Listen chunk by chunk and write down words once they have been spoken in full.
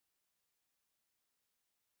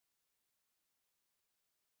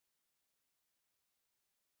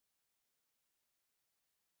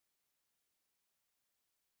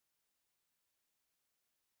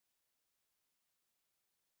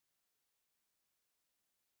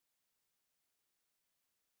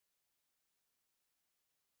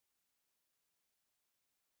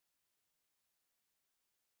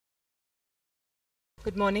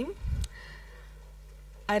Good morning.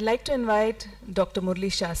 I'd like to invite Dr. Murli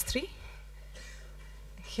Shastri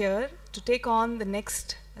here to take on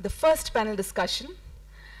the first panel discussion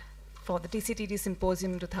for the TCTD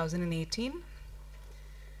Symposium 2018.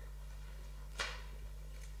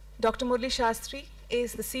 Dr. Murli Shastri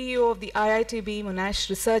is the CEO of the IITB Monash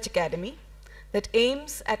Research Academy that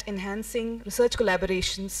aims at enhancing research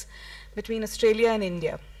collaborations between Australia and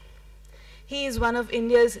India. He is one of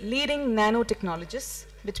India's leading nanotechnologists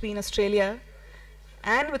between Australia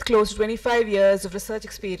and with close to 25 years of research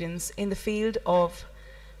experience in the field of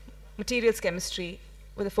materials chemistry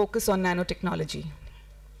with a focus on nanotechnology.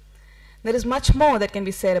 There is much more that can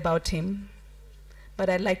be said about him, but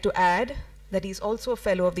I'd like to add that he's also a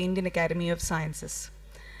fellow of the Indian Academy of Sciences.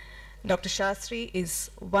 Dr. Shastri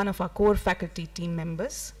is one of our core faculty team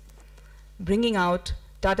members, bringing out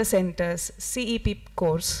Tata Center's CEP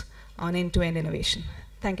course on end-to-end innovation.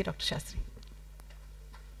 Thank you, Dr. Shastri.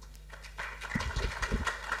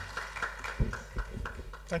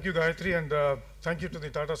 Thank you, Gayatri, and thank you to the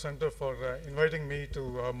Tata Center for inviting me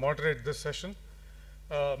to moderate this session.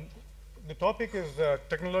 The topic is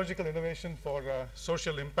technological innovation for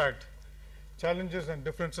social impact, challenges and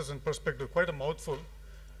differences in perspective, quite a mouthful.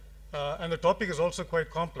 And the topic is also quite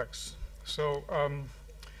complex. So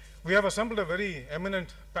we have assembled a very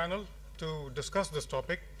eminent panel to discuss this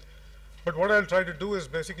topic. But what I'll try to do is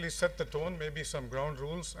basically set the tone, maybe some ground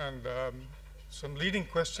rules and some leading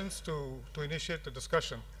questions to initiate the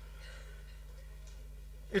discussion.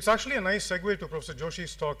 It's actually a nice segue to Professor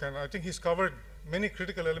Joshi's talk, and I think he's covered many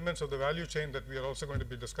critical elements of the value chain that we are also going to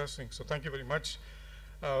be discussing. So thank you very much.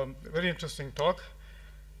 Very interesting talk.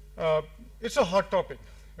 It's a hot topic.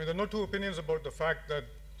 I mean, there are no two opinions about the fact that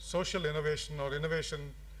social innovation or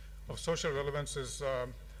innovation of social relevance is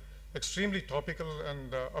extremely topical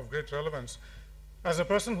and of great relevance. As a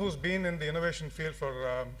person who's been in the innovation field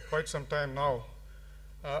for quite some time now,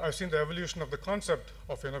 I've seen the evolution of the concept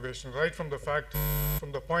of innovation, right from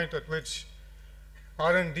the point at which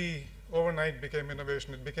R&D overnight became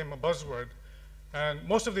innovation. It became a buzzword. And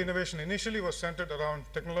most of the innovation initially was centered around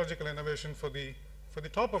technological innovation for the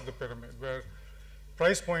top of the pyramid, where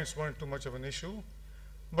price points weren't too much of an issue.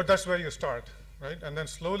 But that's where you start, right? And then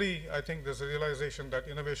slowly, I think there's a realization that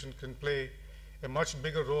innovation can play a much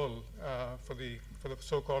bigger role for the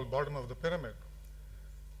so-called bottom of the pyramid.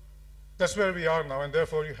 That's where we are now, and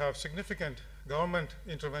therefore you have significant government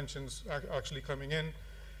interventions actually coming in,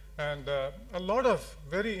 and a lot of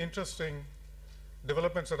very interesting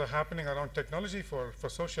developments that are happening around technology for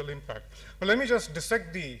social impact. But let me just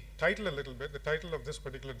dissect the title a little bit, the title of this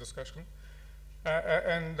particular discussion,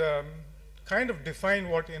 and kind of define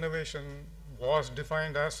what innovation was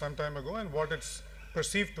defined as some time ago and what it's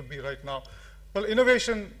perceived to be right now. Well,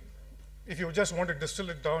 innovation, if you just want to distill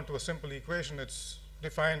it down to a simple equation, it's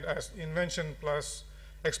defined as invention plus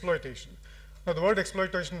exploitation. Now, the word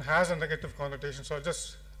exploitation has a negative connotation, so I'll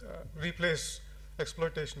just replace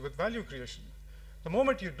exploitation with value creation. The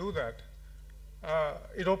moment you do that,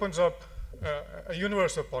 it opens up a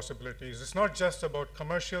universe of possibilities. It's not just about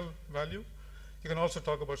commercial value. You can also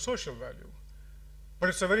talk about social value. But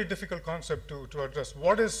it's a very difficult concept to address.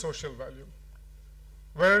 What is social value?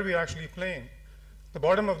 Where are we actually playing? The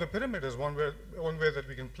bottom of the pyramid is one way that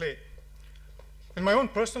we can play. In my own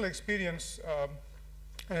personal experience,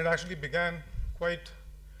 and it actually began quite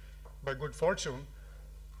by good fortune,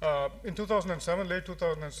 in 2007, late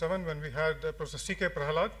 2007, when we had Professor C.K.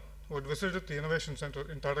 Prahalad, who had visited the Innovation Center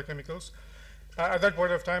in Tata Chemicals. At that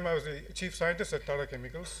point of time, I was the chief scientist at Tata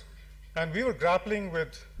Chemicals. And we were grappling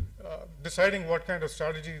with deciding what kind of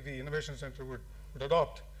strategy the Innovation Center would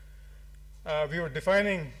adopt. We were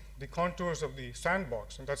defining the contours of the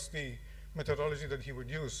sandbox, and that's the methodology that he would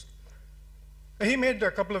use. And he made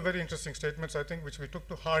a couple of very interesting statements, I think, which we took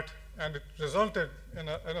to heart, and it resulted in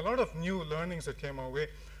a lot of new learnings that came our way.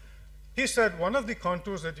 He said one of the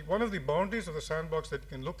contours, one of the boundaries of the sandbox that you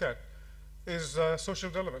can look at is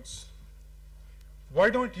social relevance. Why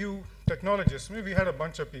don't you technologists, I mean, we had a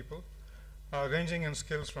bunch of people ranging in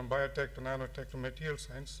skills from biotech to nanotech to material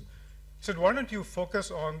science. He said, why don't you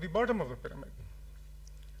focus on the bottom of the pyramid?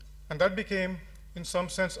 And that became, in some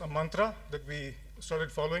sense, a mantra that we started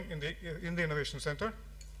following in the Innovation Center.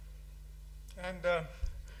 And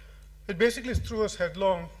it basically threw us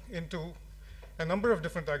headlong into a number of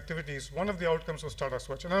different activities. One of the outcomes was Tata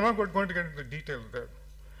Swachh. And I'm not going to get into the details there.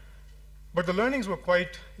 But the learnings were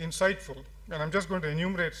quite insightful. And I'm just going to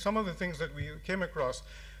enumerate some of the things that we came across.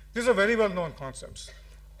 These are very well-known concepts.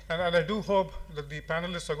 And I do hope that the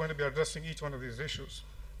panelists are going to be addressing each one of these issues.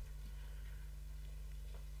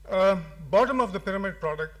 Bottom of the pyramid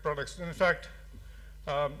products, in fact,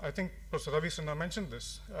 I think Professor Ravi Sinha mentioned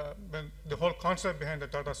this, when the whole concept behind the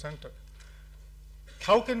data center.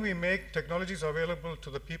 How can we make technologies available to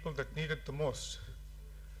the people that need it the most?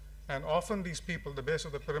 And often these people, the base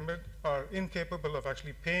of the pyramid, are incapable of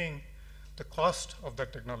actually paying the cost of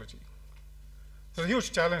that technology. There's a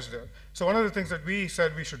huge challenge there. So one of the things that we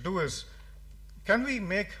said we should do is, can we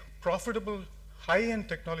make profitable, high-end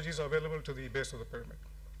technologies available to the base of the pyramid?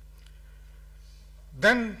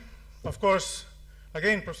 Then, of course,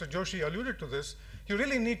 again, Professor Joshi alluded to this, you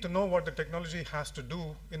really need to know what the technology has to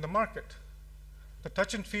do in the market. The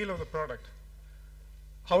touch and feel of the product.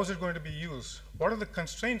 How is it going to be used? What are the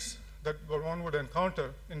constraints that one would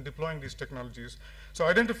encounter in deploying these technologies? So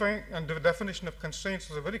identifying and the definition of constraints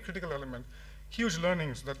is a very critical element. Huge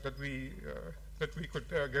learnings that we could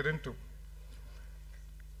get into.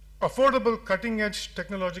 Affordable, cutting-edge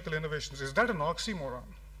technological innovations, is that an oxymoron?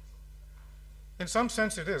 In some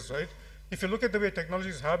sense it is, right? If you look at the way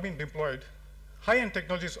technologies have been deployed, high-end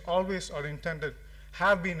technologies always are intended,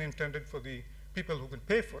 have been intended for the people who can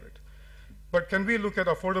pay for it. But can we look at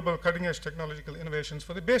affordable, cutting-edge technological innovations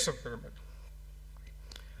for the base of the pyramid?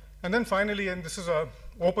 And then finally, and this is an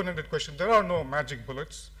open-ended question, there are no magic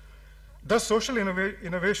bullets. Does social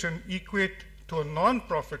innovation equate to a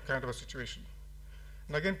non-profit kind of a situation?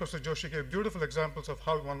 And again, Professor Joshi gave beautiful examples of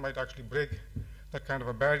how one might actually break that kind of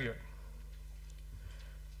a barrier.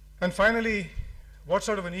 And finally, what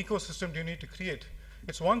sort of an ecosystem do you need to create?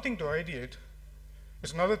 It's one thing to ideate,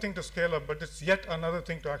 it's another thing to scale up, but it's yet another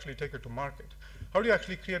thing to actually take it to market. How do you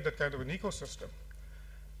actually create that kind of an ecosystem?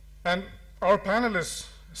 And our panelists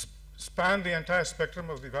span the entire spectrum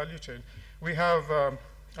of the value chain. We have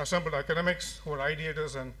assembled academics who are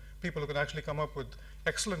ideators and people who can actually come up with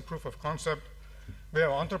excellent proof of concept. We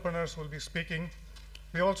have entrepreneurs who will be speaking.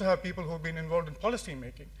 We also have people who have been involved in policy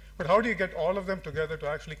making. But how do you get all of them together to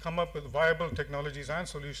actually come up with viable technologies and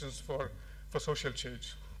solutions for social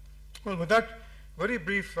change? Well, with that very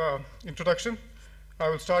brief introduction, I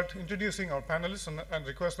will start introducing our panelists and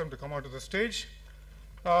request them to come out to the stage.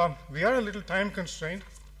 We are a little time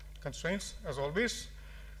constraints as always,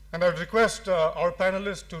 and I would request our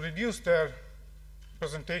panelists to reduce their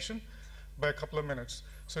presentation by a couple of minutes.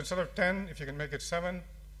 So instead of 10, if you can make it 7,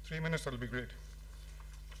 3 minutes, that'll be great.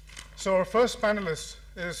 So our first panelist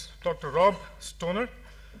is Dr. Rob Stoner.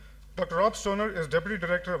 Dr. Rob Stoner is Deputy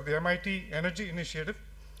Director of the MIT Energy Initiative,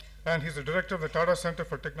 and he's the Director of the Tata Center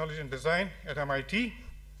for Technology and Design at MIT.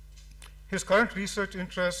 His current research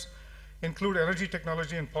interests include energy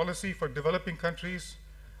technology and policy for developing countries,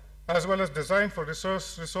 as well as design for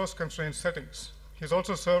resource-constrained settings. He's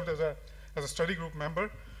also served as a study group member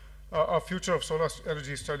of Future of Solar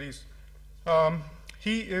Energy Studies.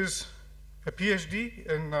 He is a PhD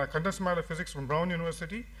in condensed matter physics from Brown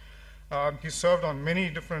University. He served on many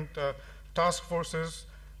different task forces,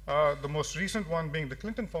 the most recent one being the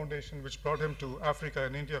Clinton Foundation, which brought him to Africa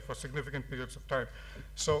and India for significant periods of time.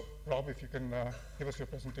 So, Rob, if you can give us your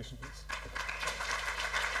presentation, please.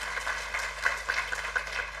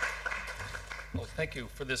 Well, thank you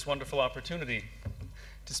for this wonderful opportunity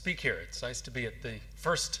to speak here. It's nice to be at the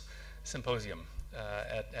first symposium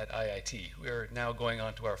at IIT. We're now going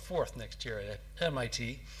on to our 4th next year at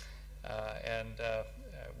MIT, and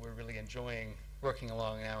we're really enjoying working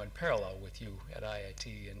along now in parallel with you at IIT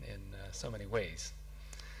in so many ways.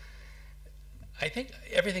 I think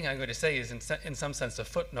everything I'm going to say is in some sense a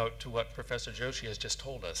footnote to what Professor Joshi has just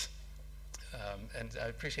told us, and I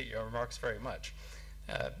appreciate your remarks very much.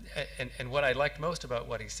 And what I liked most about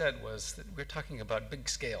what he said was that we're talking about big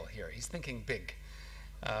scale here. He's thinking big.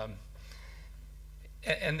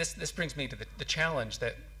 And this brings me to the challenge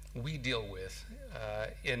that we deal with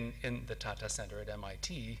in the Tata Center at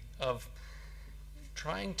MIT of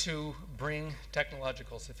trying to bring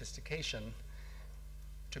technological sophistication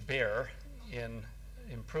to bear in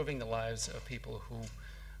improving the lives of people who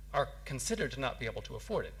are considered to not be able to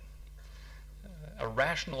afford it. A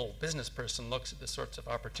rational business person looks at the sorts of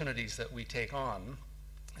opportunities that we take on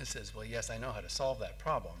and says, well, yes, I know how to solve that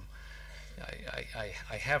problem.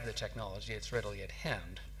 I have the technology, it's readily at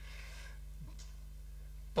hand.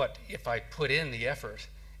 But if I put in the effort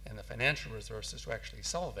and the financial resources to actually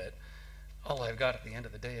solve it, all I've got at the end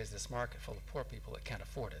of the day is this market full of poor people that can't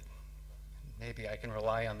afford it. Maybe I can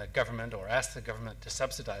rely on the government or ask the government to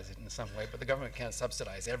subsidize it in some way, but the government can't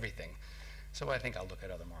subsidize everything. So I think I'll look at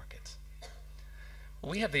other markets.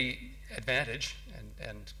 We have the advantage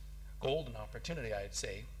and golden opportunity, I'd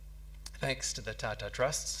say, thanks to the Tata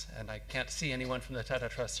Trusts, and I can't see anyone from the Tata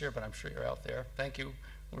Trusts here, but I'm sure you're out there. Thank you,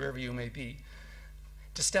 wherever you may be,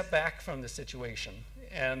 to step back from the situation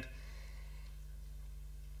and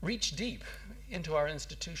reach deep into our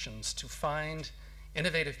institutions to find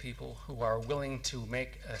innovative people who are willing to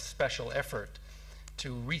make a special effort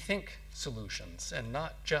to rethink solutions and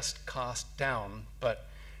not just cost down, but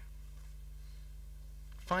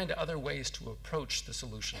find other ways to approach the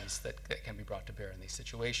solutions that can be brought to bear in these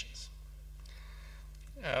situations.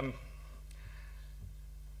 So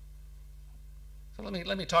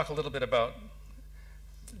let me talk a little bit about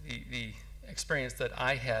the experience that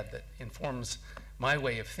I had that informs my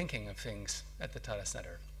way of thinking of things at the Tata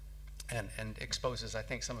Center and exposes, I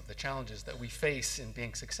think, some of the challenges that we face in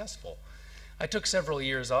being successful. I took several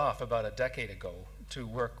years off about a decade ago to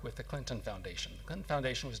work with the Clinton Foundation. The Clinton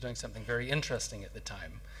Foundation was doing something very interesting at the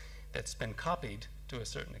time that's been copied to a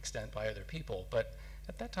certain extent by other people, but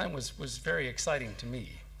at that time was very exciting to me.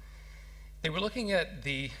 They were looking at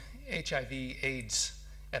the HIV/AIDS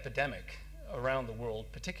epidemic around the world,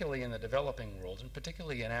 particularly in the developing world, and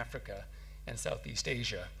particularly in Africa and Southeast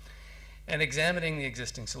Asia, and examining the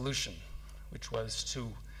existing solution, which was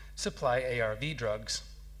to supply ARV drugs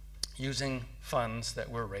using funds that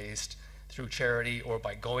were raised through charity or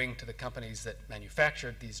by going to the companies that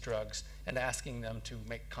manufactured these drugs and asking them to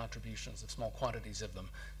make contributions of small quantities of them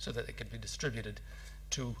so that they could be distributed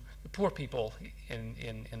to the poor people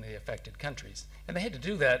in the affected countries. And they had to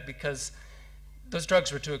do that because those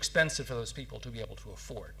drugs were too expensive for those people to be able to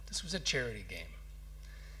afford. This was a charity game.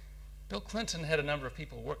 Bill Clinton had a number of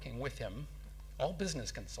people working with him, all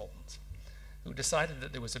business consultants, who decided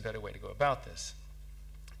that there was a better way to go about this.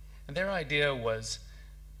 And their idea was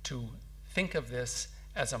to think of this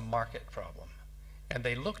as a market problem. And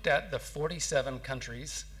they looked at the 47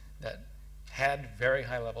 countries that had very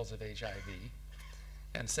high levels of HIV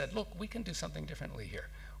and said, look, we can do something differently here.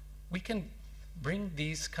 We can bring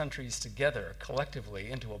these countries together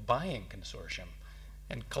collectively into a buying consortium.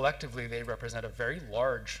 And collectively, they represent a very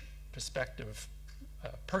large prospective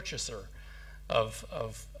purchaser of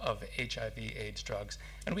HIV/AIDS drugs.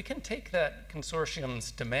 And we can take that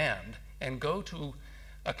consortium's demand and go to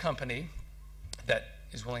a company that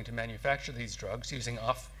is willing to manufacture these drugs using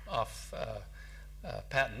off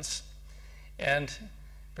patents and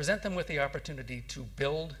present them with the opportunity to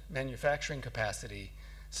build manufacturing capacity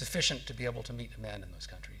sufficient to be able to meet demand in those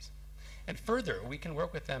countries. And further, we can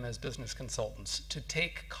work with them as business consultants to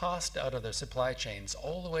take cost out of their supply chains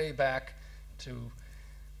all the way back to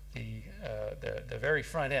the very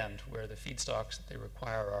front end where the feedstocks that they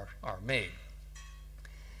require are made.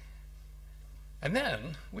 And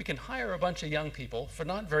then we can hire a bunch of young people for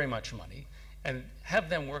not very much money and have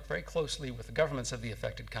them work very closely with the governments of the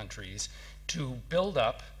affected countries to build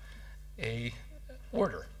up a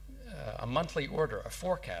order, a monthly order, a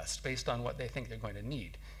forecast based on what they think they're going to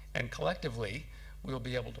need. And collectively, we'll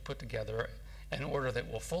be able to put together an order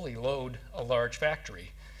that will fully load a large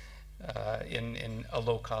factory in a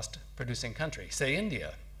low-cost producing country, say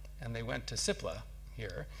India. And they went to CIPLA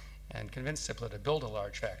here and convinced CIPLA to build a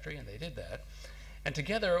large factory, and they did that. And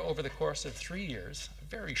together, over the course of 3 years, a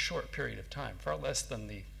very short period of time, far less than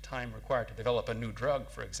the time required to develop a new drug,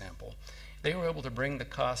 for example, they were able to bring the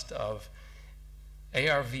cost of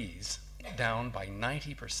ARVs down by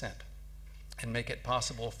 90% and make it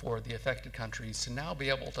possible for the affected countries to now be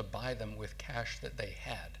able to buy them with cash that they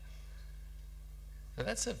had. So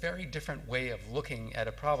that's a very different way of looking at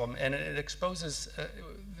a problem, and it exposes,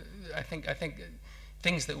 I think,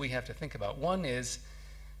 things that we have to think about. One is,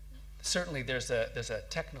 certainly there's a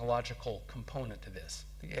technological component to this.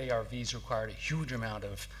 The ARVs required a huge amount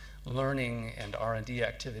of learning and R&D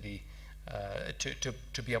activity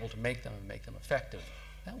to be able to make them and make them effective.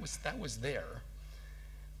 That was there.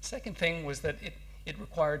 Second thing was that it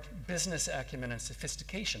required business acumen and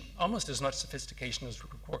sophistication, almost as much sophistication as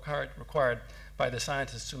required by the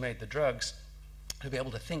scientists who made the drugs to be able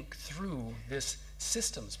to think through this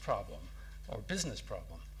systems problem or business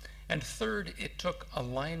problem. And third, it took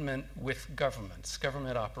alignment with governments,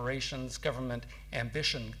 government operations, government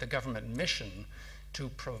ambition, the government mission to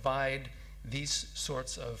provide these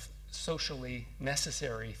sorts of socially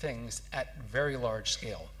necessary things at very large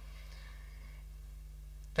scale.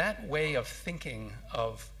 That way of thinking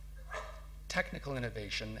of technical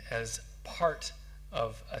innovation as part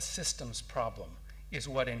of a systems problem is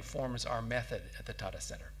what informs our method at the Tata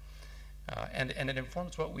Center. And it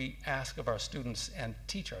informs what we ask of our students and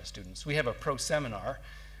teach our students. We have a pro seminar,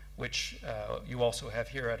 which you also have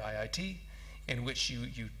here at IIT, in which you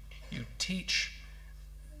teach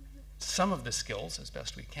some of the skills, as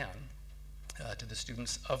best we can, to the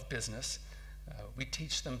students of business. We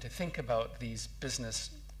teach them to think about these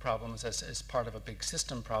business problems as part of a big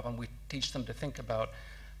system problem. We teach them to think about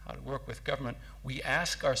how to work with government. We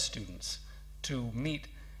ask our students to meet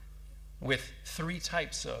with 3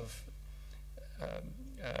 types of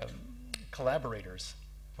collaborators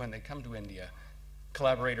when they come to India,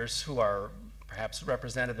 collaborators who are perhaps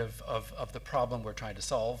representative of the problem we're trying to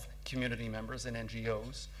solve, community members and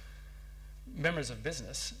NGOs, members of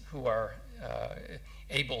business who are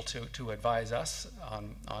able to advise us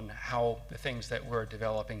on how the things that we're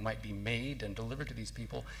developing might be made and delivered to these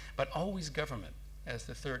people, but always government as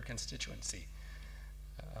the third constituency.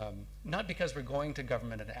 Not because we're going to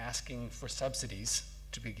government and asking for subsidies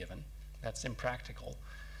to be given, that's impractical,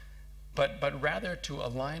 but rather to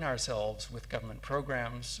align ourselves with government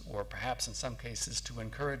programs, or perhaps in some cases to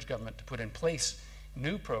encourage government to put in place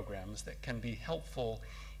new programs that can be helpful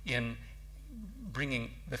in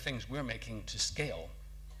bringing the things we're making to scale.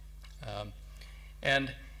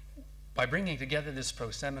 And by bringing together this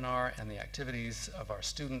pro-seminar and the activities of our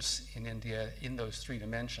students in India in those three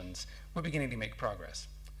dimensions, we're beginning to make progress.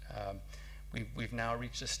 We've now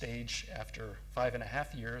reached a stage after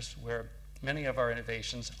 5.5 years where many of our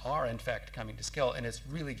innovations are in fact coming to scale, and it's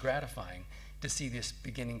really gratifying to see this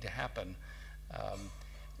beginning to happen,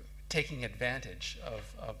 taking advantage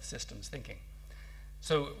of systems thinking.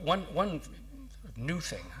 So one new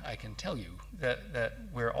thing I can tell you that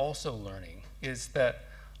we're also learning is that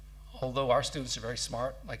although our students are very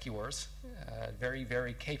smart, like yours, very,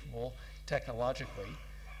 very capable technologically,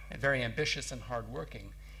 and very ambitious and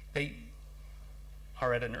hardworking, they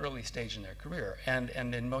are at an early stage in their career, and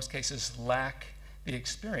in most cases lack the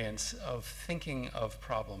experience of thinking of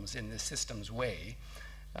problems in the systems way,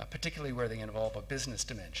 particularly where they involve a business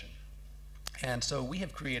dimension. And so we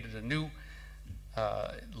have created a new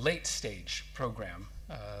late stage program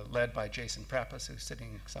led by Jason Prappas, who's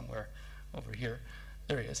sitting somewhere over here,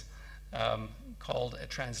 there he is, called a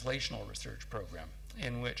translational research program,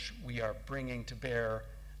 in which we are bringing to bear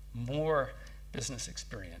more business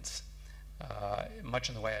experience, much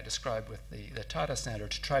in the way I described with the Tata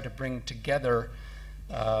Standard, to try to bring together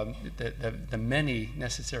the many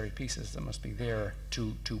necessary pieces that must be there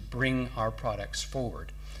to bring our products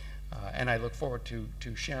forward. And I look forward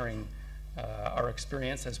to sharing our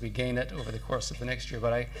experience as we gain it over the course of the next year.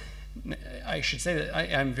 But I should say that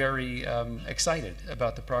I'm very excited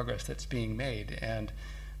about the progress that's being made, and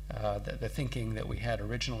the thinking that we had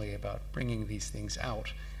originally about bringing these things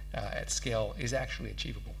out at scale is actually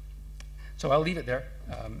achievable. So I'll leave it there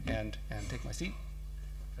and take my seat.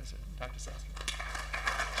 Professor Dr. Sastry.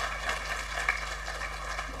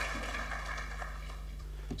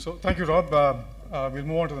 So thank you, Rob. We'll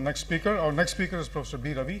move on to the next speaker. Our next speaker is Professor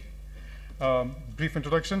B. Ravi. Brief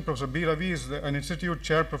introduction. Professor B. Ravi is an institute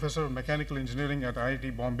chair professor of mechanical engineering at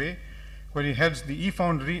IIT Bombay, where he heads the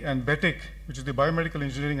eFoundry and BETIC, which is the Biomedical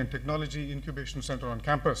Engineering and Technology Incubation Center on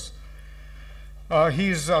campus.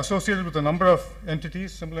 He's associated with a number of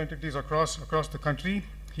entities, similar entities across the country.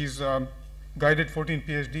 He's guided 14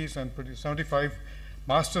 PhDs and produced 75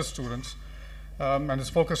 master's students. And his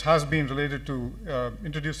focus has been related to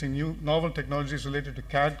introducing new novel technologies related to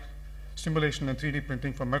CAD, simulation, and 3D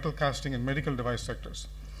printing for metal casting and medical device sectors.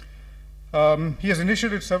 He has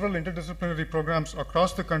initiated several interdisciplinary programs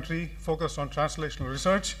across the country focused on translational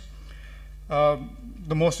research.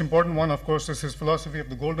 The most important one, of course, is his philosophy of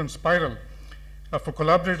the golden spiral for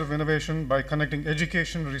collaborative innovation by connecting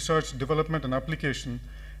education, research, development, and application.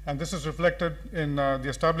 And this is reflected in the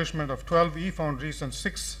establishment of 12 eFoundries and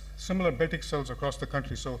 6 similar BETIC cells across the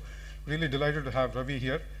country. So really delighted to have Ravi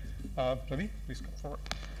here. Ravi, please come forward.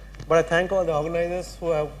 But I thank all the organizers who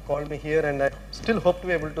have called me here, and I still hope to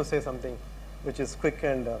be able to say something which is quick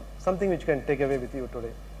and something which you can take away with you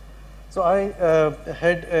today. So I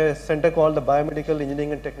head a center called the Biomedical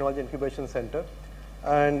Engineering and Technology Incubation Center,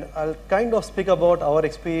 and I'll kind of speak about our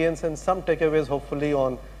experience and some takeaways hopefully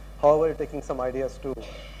on how we're taking some ideas to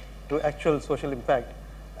actual social impact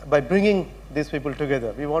by bringing these people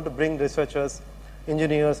together. We want to bring researchers,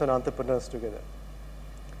 engineers, and entrepreneurs together.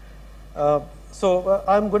 So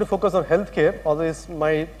I'm going to focus on healthcare, although it's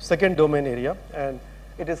my second domain area, and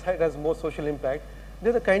it has more social impact.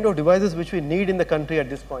 They're the kind of devices which we need in the country at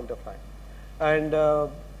this point of time. And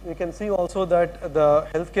you can see also that the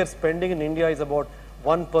healthcare spending in India is about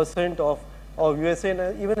 1% of USA,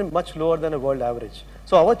 and even much lower than a world average.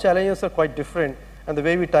 So our challenges are quite different, and the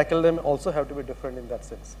way we tackle them also have to be different in that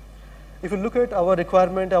sense. If you look at our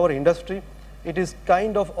requirement, our industry, it is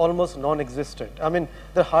kind of almost non-existent. I mean,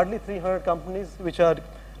 there are hardly 300 companies which are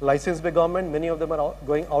licensed by government. Many of them are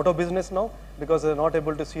going out of business now because they're not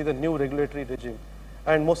able to see the new regulatory regime.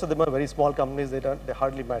 And most of them are very small companies, they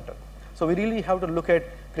hardly matter. So we really have to look at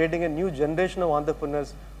creating a new generation of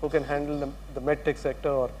entrepreneurs who can handle the medtech sector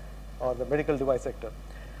or the medical device sector.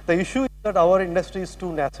 The issue is that our industry is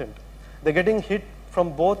too nascent. They're getting hit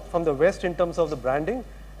from both from the West in terms of the branding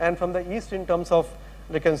and from the East in terms of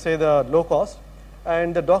you can say the low cost,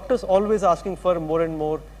 and the doctors always asking for more and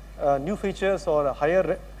more new features or a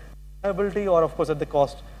higher reliability, or of course at the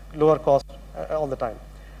cost, lower cost all the time.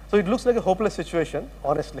 So it looks like a hopeless situation,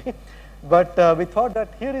 honestly, but we thought that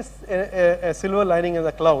here is a silver lining in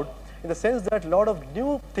the cloud, in the sense that a lot of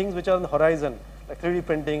new things which are on the horizon, like 3D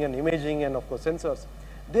printing and imaging and of course sensors,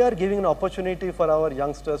 they are giving an opportunity for our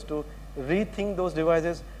youngsters to rethink those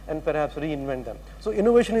devices and perhaps reinvent them. So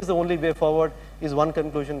innovation is the only way forward, is one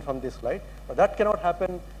conclusion from this slide. But that cannot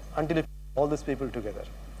happen until you put all these people together.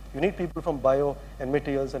 You need people from bio and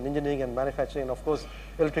materials and engineering and manufacturing and of course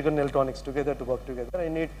electrical and electronics together to work together.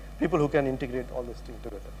 And you need people who can integrate all these things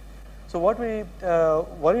together. So what we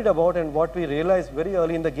worried about and what we realized very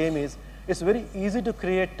early in the game is, it's very easy to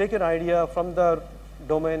take an idea from the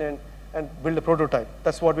domain and build a prototype.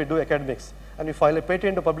 That's what we do academics. And we file a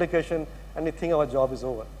patent or publication and we think our job is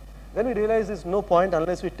over. Then we realize there's no point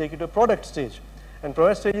unless we take it to a product stage. And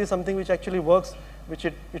product stage is something which actually works, which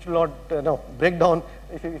will not break down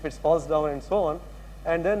if it falls down and so on.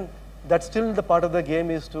 And then that's still the part of the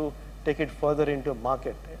game is to take it further into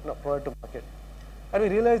market, product to market. And we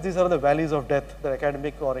realize these are the valleys of death that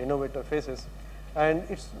academic or innovator faces. And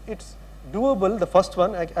it's doable, the first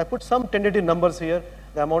one. I put some tentative numbers here,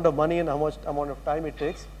 the amount of money and how much amount of time it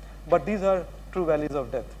takes. But these are true valleys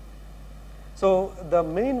of death. So the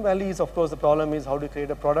main valley is, of course, the problem is how to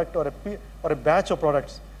create a product or a batch of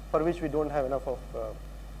products for which we don't have enough of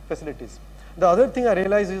facilities. The other thing I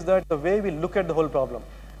realize is that the way we look at the whole problem.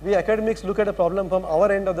 We academics look at a problem from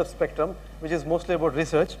our end of the spectrum, which is mostly about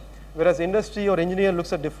research, whereas industry or engineer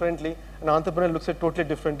looks at differently, and entrepreneur looks at totally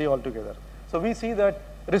differently altogether. So we see that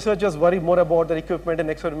researchers worry more about the equipment and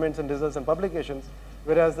experiments and results and publications,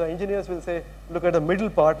 whereas the engineers will say, look at the middle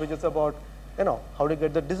part, which is about, how to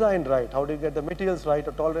get the design right, how to get the materials right,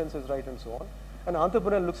 or tolerances right, and so on. And the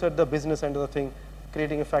entrepreneur looks at the business end of the thing,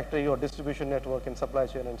 creating a factory or distribution network and supply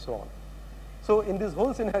chain and so on. So in this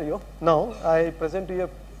whole scenario, now I present to you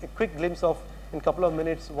a quick glimpse of, in a couple of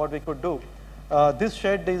minutes, what we could do. This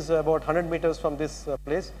shed is about 100 meters from this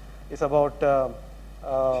place. It's about,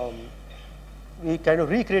 we kind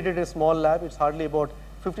of recreated a small lab. It's hardly about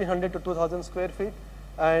 1,500 to 2,000 square feet.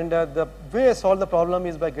 And the way I solved the problem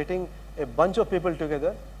is by getting a bunch of people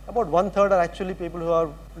together. About 1/3 are actually people who are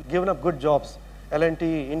given up good jobs,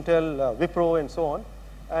 L&T, Intel, Wipro, and so on.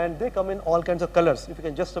 And they come in all kinds of colors. If you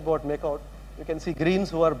can just about make out, you can see greens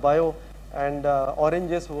who are bio, and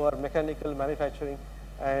oranges who are mechanical manufacturing,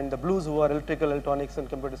 and the blues who are electrical, electronics, and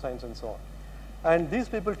computer science, and so on. And these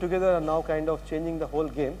people together are now kind of changing the whole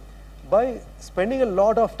game by spending a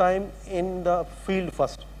lot of time in the field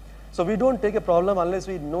first. So we don't take a problem unless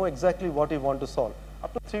we know exactly what we want to solve.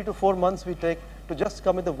 Up to 3 to 4 months we take to just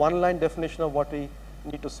come with a one-line definition of what we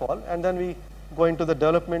need to solve, and then we go into the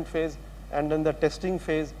development phase, and then the testing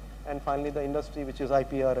phase, and finally the industry, which is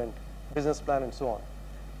IPR and business plan and so on.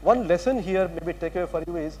 One lesson here, maybe takeaway for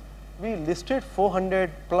you, is we listed 400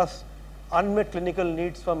 plus unmet clinical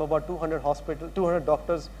needs from about 200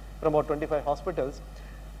 doctors from about 25 hospitals.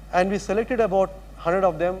 And we selected about 100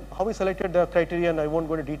 of them. How we selected the criteria, and I won't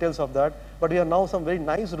go into details of that, but we have now some very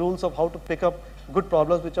nice rules of how to pick up good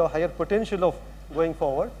problems which have higher potential of going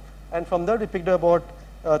forward. And from there we picked about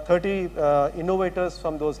 30 innovators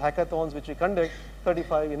from those hackathons which we conduct,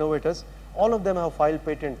 35 innovators. All of them have filed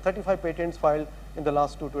patents, 35 patents filed in the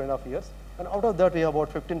last 2.5 years. And out of that we have about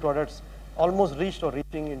 15 products almost reached or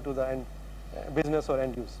reaching into the end business or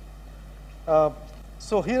end use.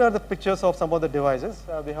 So here are the pictures of some of the devices.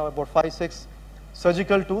 We have about 5-6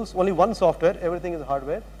 surgical tools, only one software, everything is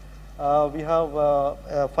hardware. We have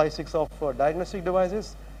 5-6 of diagnostic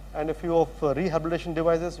devices and a few of rehabilitation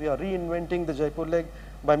devices. We are reinventing the Jaipur leg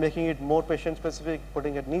by making it more patient specific,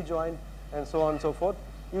 putting a knee joint, and so on and so forth.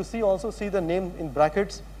 You also see the name in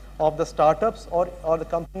brackets of the startups or the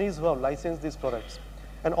companies who have licensed these products.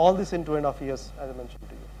 And all this in 2.5 years, as I mentioned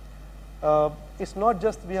to you. It's not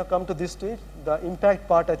just we have come to this stage. The impact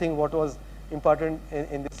part, I think, what was important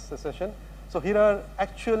in this session. So here are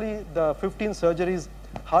actually the 15 surgeries,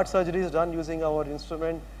 heart surgeries done using our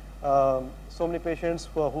instrument. So many patients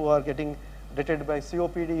who are getting treated by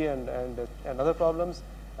COPD and other problems.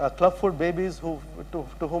 Clubfoot babies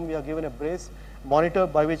to whom we have given a brace monitor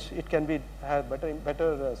by which it can be have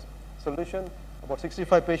better solution. About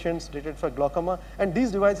 65 patients treated for glaucoma, and these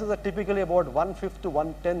devices are typically about 1/5 to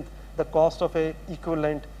 1/10 the cost of a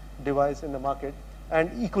equivalent device in the market, and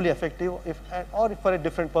equally effective or for a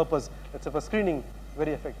different purpose. Let's say for screening,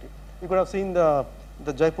 very effective. You could have seen the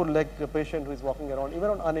Jaipur leg patient who is walking around even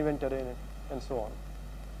on uneven terrain and so on.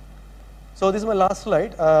 So this is my last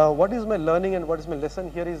slide. What is my learning and what is my lesson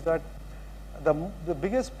here is that the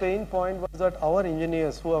biggest pain point was that our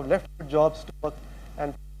engineers who have left their jobs to work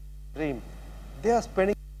and dream, they are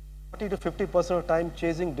spending 40 to 50% of time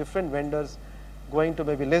chasing different vendors, going to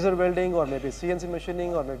maybe laser welding or maybe CNC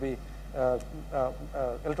machining or maybe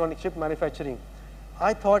electronic chip manufacturing.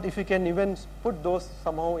 I thought if you can even put those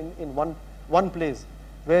somehow in one place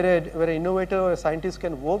where an innovator or a scientist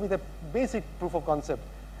can work with a basic proof of concept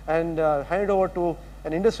and hand it over to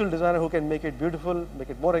an industrial designer who can make it beautiful, make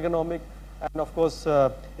it more ergonomic, and of course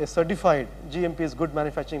a certified GMP is good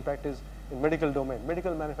manufacturing practice in medical domain,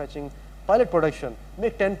 medical manufacturing, pilot production,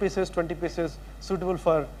 make 10 pieces, 20 pieces suitable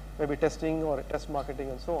for maybe testing or test marketing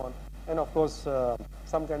and so on, and of course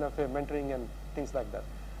some kind of a mentoring and things like that.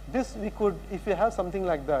 This we could, if we have something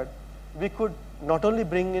like that, we could not only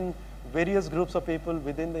bring in various groups of people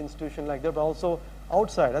within the institution like that, but also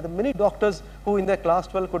outside. There are many doctors who in their class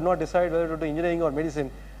 12 could not decide whether to do engineering or medicine,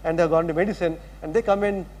 and they have gone to medicine, and they come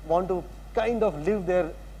and want to kind of live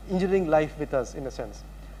their engineering life with us in a sense.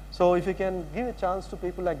 So if we can give a chance to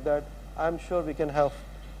people like that, I'm sure we can have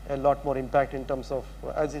a lot more impact in terms of,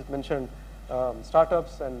 as you mentioned,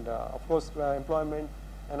 startups and of course employment,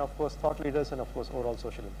 and of course thought leaders, and of course overall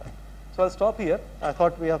social impact. So I'll stop here. I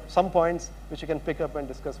thought we have some points which you can pick up and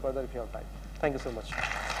discuss further if you have time. Thank you so much.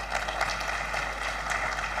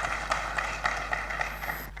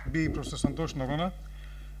 Professor Santosh Narona.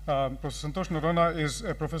 Professor Santosh Narona is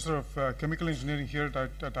a professor of chemical engineering here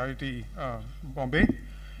at IIT Bombay.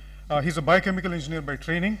 He's a biochemical engineer by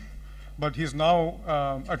training, but he's now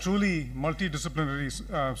a truly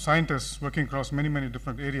multidisciplinary scientist working across many, many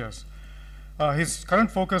different areas. His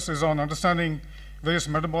current focus is on understanding various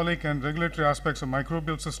metabolic and regulatory aspects of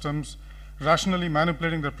microbial systems, rationally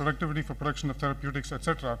manipulating their productivity for production of therapeutics,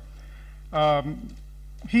 etc.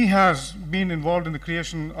 He has been involved in the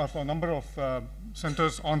creation of a number of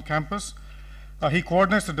centers on campus. He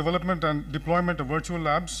coordinates the development and deployment of virtual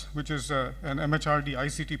labs, which is an MHRD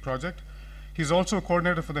ICT project. He's also a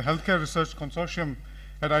coordinator for the Healthcare Research Consortium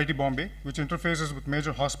at IIT Bombay, which interfaces with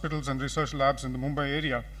major hospitals and research labs in the Mumbai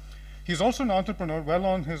area. He's also an entrepreneur, well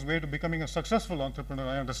on his way to becoming a successful entrepreneur,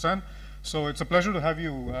 I understand. So it's a pleasure to have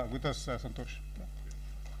you with us, Santosh.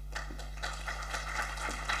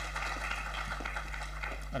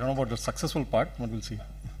 I don't know about the successful part, but we'll see.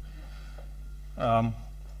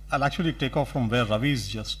 I'll actually take off from where Ravi's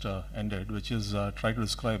just ended, which is try to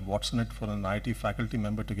describe what's in it for an IIT faculty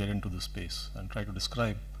member to get into this space, and try to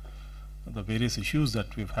describe the various issues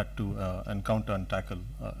that we've had to encounter and tackle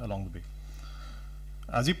along the way.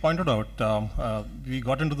 As you pointed out, we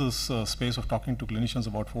got into this space of talking to clinicians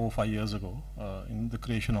about 4 or 5 years ago in the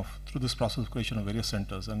creation of, through this process of creation of various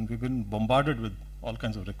centers, and we've been bombarded with all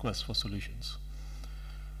kinds of requests for solutions.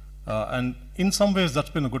 And in some ways that's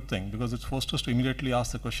been a good thing, because it's forced us to immediately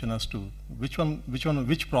ask the question as to which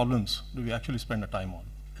problems do we actually spend our time on.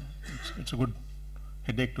 It's a good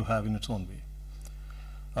headache to have in its own way.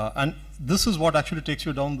 And this is what actually takes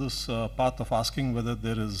you down this path of asking whether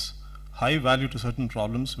there is high value to certain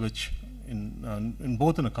problems, which in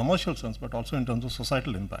both in a commercial sense, but also in terms of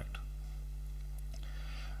societal impact.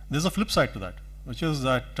 There's a flip side to that, which is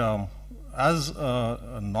that as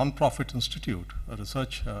a non-profit institute, a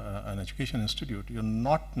research and education institute, you're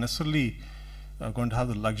not necessarily going to have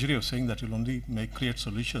the luxury of saying that you'll only create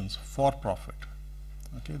solutions for profit.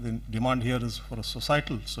 Okay, the demand here is for a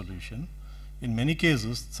societal solution. In many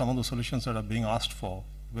cases, some of the solutions that are being asked for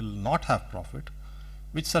will not have profit,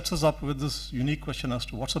 which sets us up with this unique question as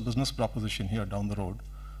to what's the business proposition here down the road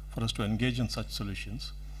for us to engage in such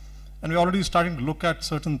solutions. And we're already starting to look at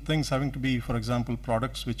certain things having to be, for example,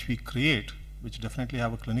 products which we create, which definitely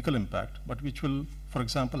have a clinical impact, but which will, for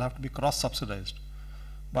example, have to be cross-subsidized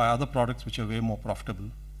by other products which are way more profitable.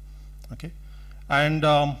 Okay? And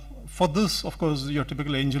for this, of course, your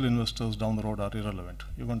typical angel investors down the road are irrelevant.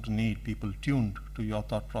 You're going to need people tuned to your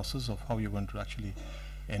thought process of how you're going to actually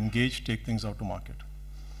engage, take things out to market.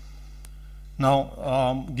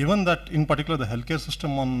 Now, given that in particular the healthcare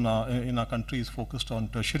system in our country is focused on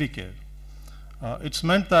tertiary care, it's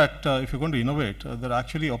meant that if you're going to innovate, there are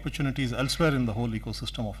actually opportunities elsewhere in the whole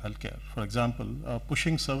ecosystem of healthcare. For example,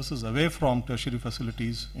 pushing services away from tertiary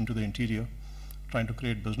facilities into the interior, trying to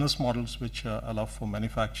create business models which allow for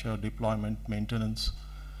manufacture, deployment, maintenance,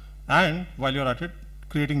 and while you're at it,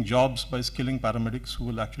 creating jobs by skilling paramedics who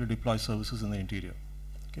will actually deploy services in the interior.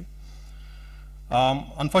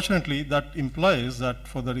 Unfortunately, that implies that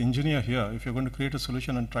for the engineer here, if you're going to create a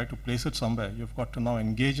solution and try to place it somewhere, you've got to now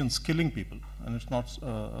engage in skilling people. And it's not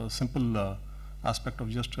a simple aspect of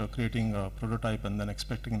just creating a prototype and then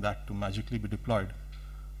expecting that to magically be deployed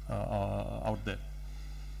out there.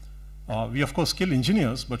 We of course skill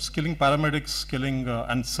engineers, but skilling paramedics, skilling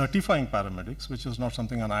and certifying paramedics, which is not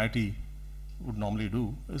something an IIT would normally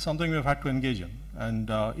do, is something we've had to engage in. And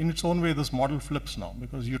in its own way, this model flips now,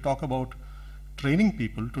 because you talk about training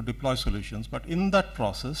people to deploy solutions, but in that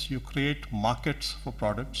process, you create markets for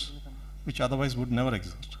products which otherwise would never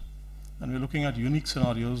exist. And we're looking at unique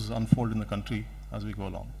scenarios unfold in the country as we go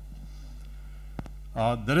along.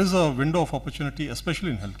 There is a window of opportunity,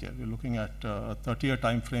 especially in healthcare. We're looking at a 30-year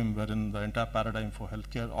time frame wherein the entire paradigm for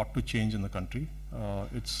healthcare ought to change in the country.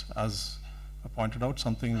 It's, as I pointed out,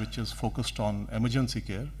 something which is focused on emergency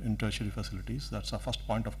care in tertiary facilities. That's our first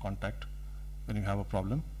point of contact when you have a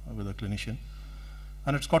problem with a clinician.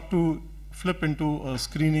 And it's got to flip into a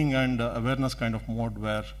screening and awareness kind of mode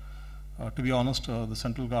where, to be honest, the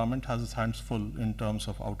central government has its hands full in terms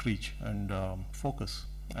of outreach and focus.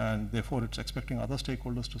 And therefore, it's expecting other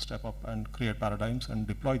stakeholders to step up and create paradigms and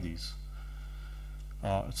deploy these.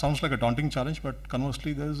 It sounds like a daunting challenge, but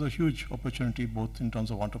conversely, there is a huge opportunity both in terms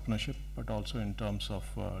of entrepreneurship, but also in terms of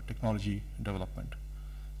technology development.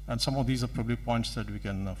 And some of these are probably points that we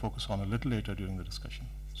can focus on a little later during the discussion.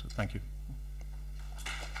 So thank you.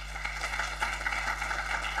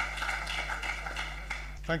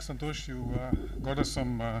 Thanks, Santosh. You got us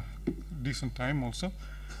some decent time also.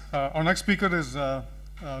 Our next speaker is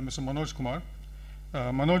Mr. Manoj Kumar.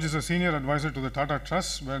 Manoj is a senior advisor to the Tata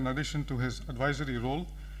Trust, where in addition to his advisory role,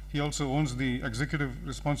 he also owns the executive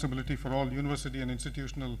responsibility for all university and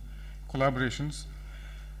institutional collaborations.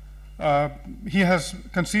 He has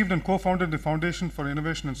conceived and co-founded the Foundation for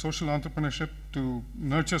Innovation and Social Entrepreneurship to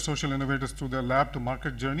nurture social innovators through their lab to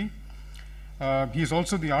market journey. He is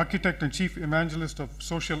also the architect and chief evangelist of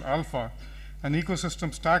Social Alpha, an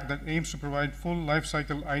ecosystem stack that aims to provide full life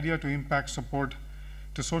cycle idea to impact support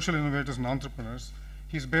to social innovators and entrepreneurs.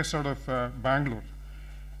 He's based out of Bangalore.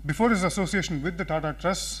 Before his association with the Tata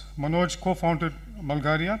Trust, Manoj co-founded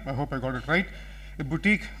Mulgaria, I hope I got it right, a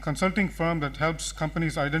boutique consulting firm that helps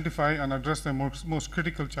companies identify and address their most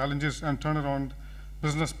critical challenges and turn around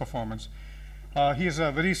business performance. He is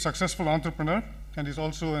a very successful entrepreneur, and he's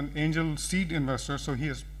also an angel seed investor, so he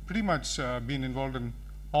has pretty much been involved in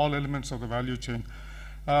all elements of the value chain.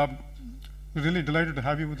 We're really delighted to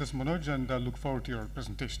have you with us, Manoj, and look forward to your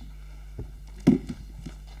presentation.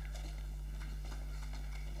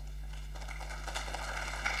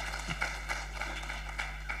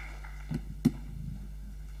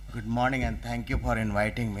 Good morning, and thank you for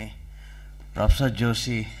inviting me. Professor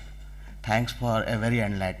Joshi, thanks for a very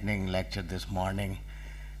enlightening lecture this morning.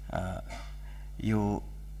 You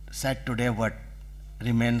said today what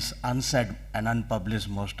remains unsaid and unpublished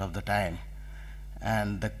most of the time,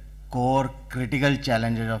 and the core critical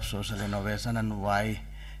challenges of social innovation and why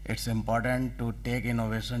it's important to take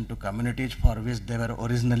innovation to communities for which they were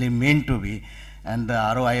originally meant to be, and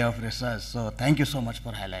the ROI of research. So thank you so much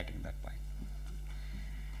for highlighting that point.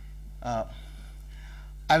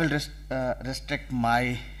 I will restrict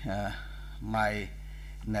my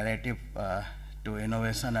narrative to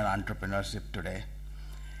innovation and entrepreneurship today,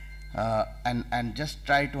 and just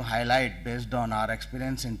try to highlight, based on our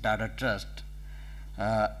experience in Tata Trust,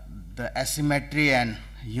 the asymmetry and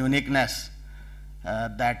uniqueness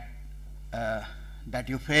that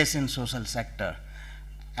you face in social sector,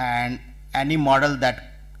 and any model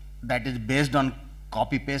that is based on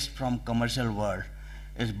copy paste from commercial world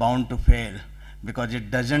is bound to fail, because it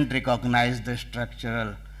doesn't recognize the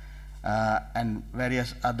structural and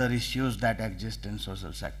various other issues that exist in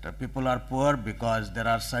social sector. People are poor because there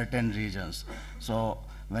are certain reasons. So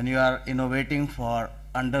when you are innovating for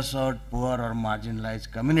underserved, poor or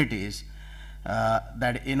marginalized communities,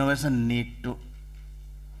 that innovation need to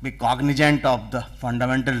be cognizant of the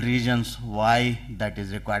fundamental reasons why that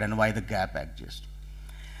is required and why the gap exists.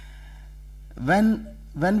 When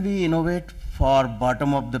we innovate for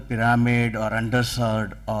bottom of the pyramid or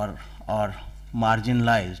underserved or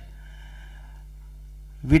marginalized,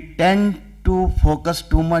 we tend to focus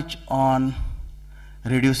too much on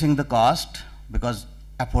reducing the cost, because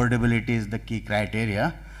affordability is the key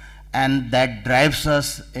criteria, and that drives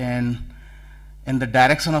us in the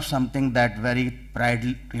direction of something that very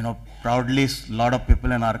proudly a lot of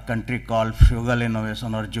people in our country call frugal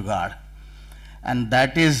innovation or jugaad. And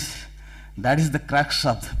that is the crux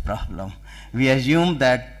of the problem. We assume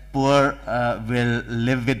that poor will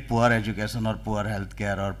live with poor education or poor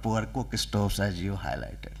healthcare or poor cook stoves, as you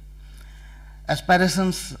highlighted.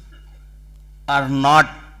 Aspirations are not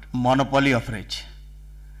monopoly of rich.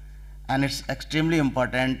 And it's extremely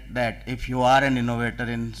important that if you are an innovator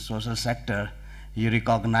in social sector, you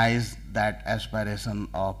recognize that aspiration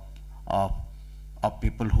of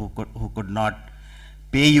people who could not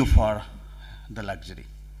pay you for the luxury.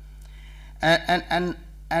 and, and,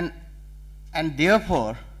 and, and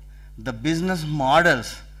therefore, the business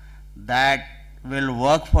models that will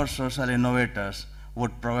work for social innovators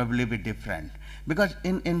would probably be different. Because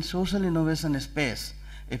in social innovation space,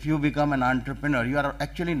 if you become an entrepreneur, you are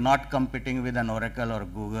actually not competing with an Oracle or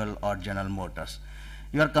Google or General Motors.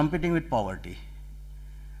 You are competing with poverty.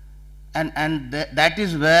 And that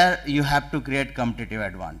is where you have to create competitive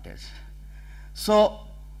advantage. So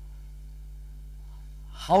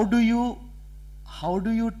how do you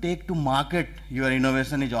take to market your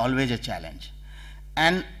innovation is always a challenge.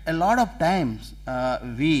 And a lot of times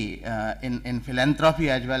we in philanthropy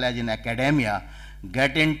as well as in academia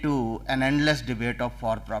get into an endless debate of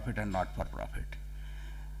for-profit and not for-profit.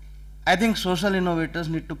 I think social innovators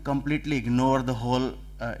need to completely ignore the whole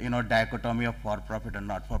dichotomy of for-profit and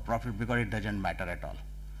not for-profit, because it doesn't matter at all.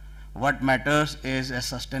 What matters is a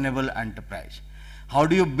sustainable enterprise. How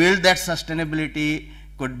do you build that sustainability?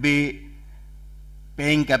 Could be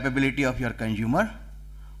paying capability of your consumer,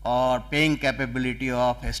 or paying capability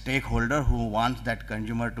of a stakeholder who wants that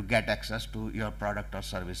consumer to get access to your product or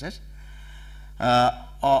services,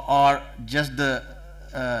 or just the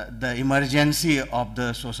emergency of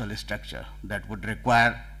the social structure that would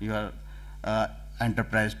require your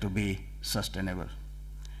enterprise to be sustainable.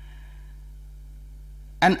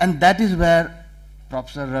 And that is where,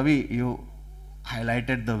 Professor Ravi, you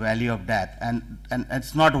highlighted the value of that, and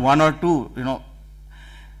it's not one or two,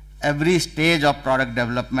 every stage of product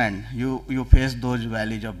development, you face those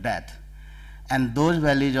valleys of death. And those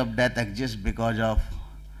valleys of death exist because of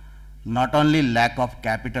not only lack of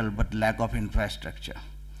capital, but lack of infrastructure.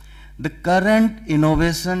 The current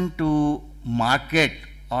innovation to market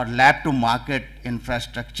or lab to market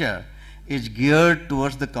infrastructure is geared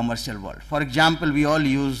towards the commercial world. For example, we all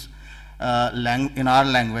use in our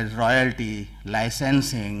language royalty,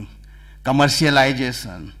 licensing,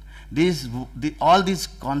 commercialization. All these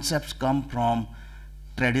concepts come from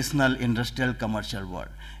traditional industrial commercial world.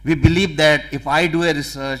 We believe that if I do a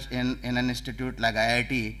research in an institute like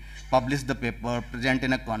IIT, publish the paper, present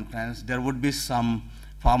in a conference, there would be some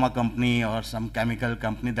pharma company or some chemical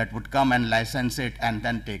company that would come and license it and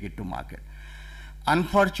then take it to market.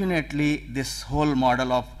 Unfortunately, this whole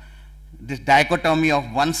model of this dichotomy of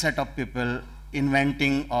one set of people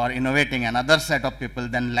inventing or innovating, another set of people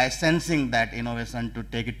then licensing that innovation to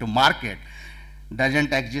take it to market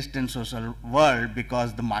doesn't exist in social world,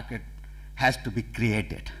 because the market has to be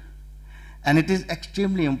created. And it is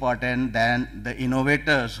extremely important that the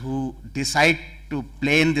innovators who decide to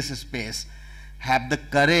play in this space have the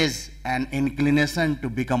courage and inclination to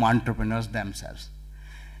become entrepreneurs themselves.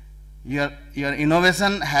 Your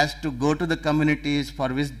innovation has to go to the communities for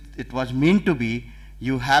which it was meant to be.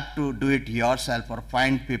 You have to do it yourself or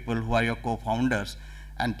find people who are your co-founders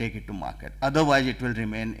and take it to market. Otherwise, it will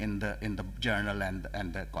remain in the journal and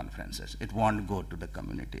the conferences. It won't go to the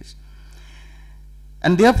communities.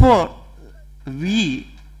 And therefore, we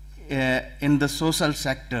in the social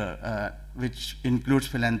sector, which includes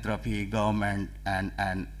philanthropy, government,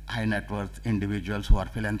 and high net worth individuals who are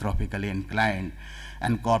philanthropically inclined,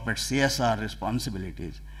 and corporate CSR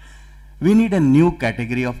responsibilities, we need a new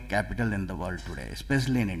category of capital in the world today,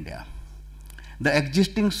 especially in India. The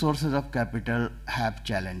existing sources of capital have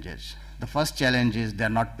challenges. The first challenge is they're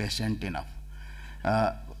not patient enough.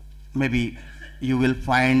 Maybe you will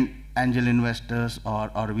find angel investors or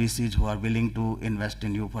VCs who are willing to invest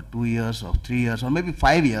in you for 2 years or 3 years or maybe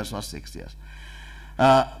 5 years or 6 years.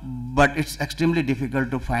 But it's extremely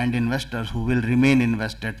difficult to find investors who will remain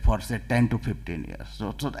invested for say 10 to 15 years.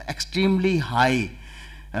 So the extremely high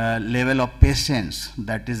level of patience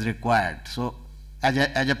that is required. So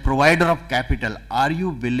as a provider of capital, are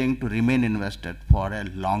you willing to remain invested for a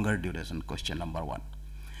longer duration? Question number one.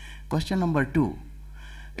 Question number two,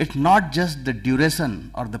 it's not just the duration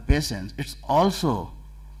or the patience, it's also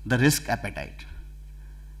the risk appetite.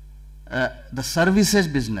 The services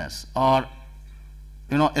business, or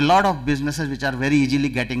a lot of businesses which are very easily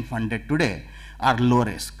getting funded today are low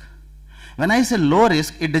risk. When I say low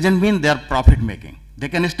risk, it doesn't mean they are profit making. They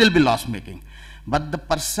can still be loss making. But the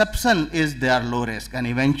perception is they are low risk, and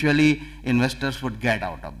eventually investors would get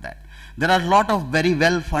out of that. There are a lot of very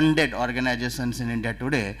well funded organizations in India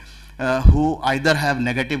today who either have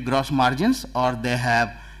negative gross margins or they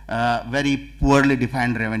have very poorly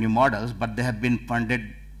defined revenue models, but they have been funded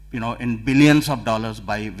in billions of dollars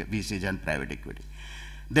by VCs and private equity.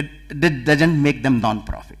 That doesn't make them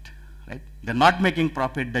non-profit, right? They're not making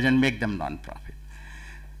profit, doesn't make them non-profit.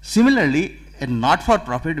 Similarly, a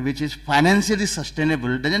not-for-profit which is financially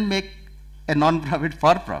sustainable doesn't make a non-profit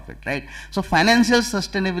for profit, right? So financial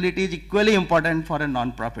sustainability is equally important for a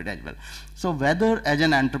non-profit as well. So whether as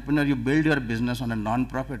an entrepreneur you build your business on a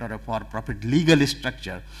non-profit or a for-profit legal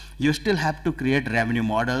structure, you still have to create revenue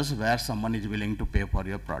models where someone is willing to pay for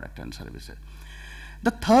your product and services.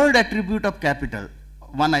 The third attribute of capital,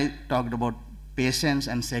 one I talked about patience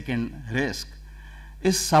and second risk,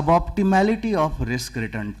 is suboptimality of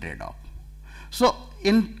risk-return trade-off. So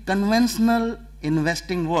in conventional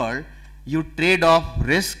investing world, you trade off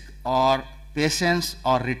risk or patience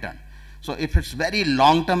or return. So if it's very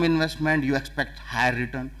long-term investment, you expect higher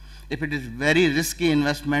return. If it is very risky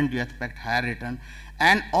investment, you expect higher return.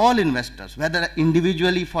 And all investors, whether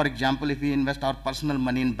individually, for example, if we invest our personal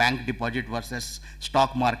money in bank deposit versus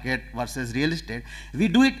stock market versus real estate, we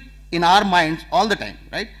do it in our minds all the time,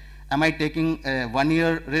 right? Am I taking a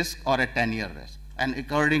 1-year risk or a 10-year risk? And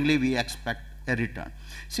accordingly, we expect a return.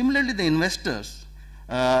 Similarly, the investors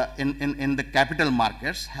in the capital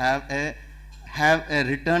markets have a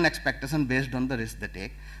return expectation based on the risk they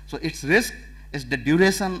take. So its risk is the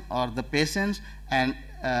duration or the patience, and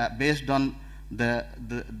based on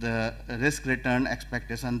the risk return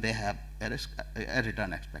expectation, they have a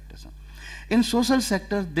return expectation. In social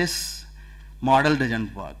sector, this model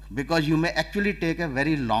doesn't work because you may actually take a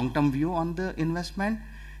very long-term view on the investment.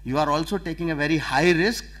 You are also taking a very high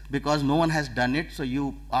risk because no one has done it, so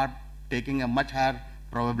you are taking a much higher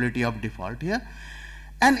probability of default here.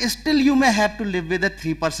 And still you may have to live with a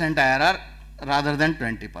 3% IRR rather than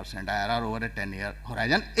 20% IRR over a 10-year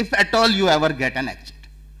horizon, if at all you ever get an exit.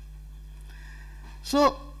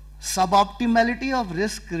 So suboptimality of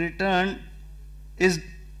risk return is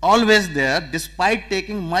always there despite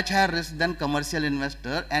taking much higher risk than commercial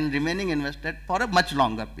investor and remaining invested for a much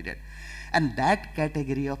longer period. And that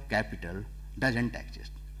category of capital doesn't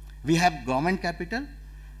exist. We have government capital,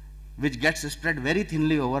 which gets spread very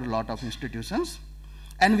thinly over a lot of institutions.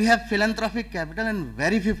 And we have philanthropic capital, and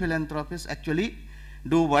very few philanthropists actually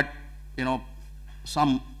do what,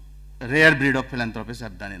 some rare breed of philanthropists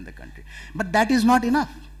have done in the country. But that is not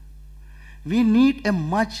enough. We need a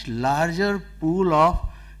much larger pool of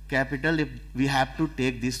capital if we have to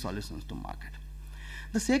take these solutions to market.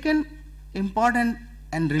 The second important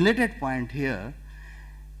and related point here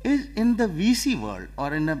is in the VC world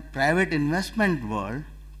or in a private investment world,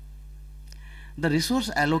 the resource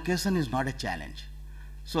allocation is not a challenge.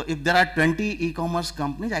 So if there are 20 e-commerce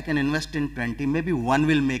companies, I can invest in 20, maybe one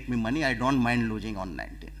will make me money, I don't mind losing on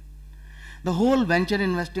 19. The whole venture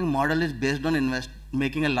investing model is based on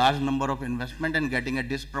making a large number of investment and getting a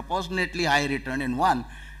disproportionately high return in one.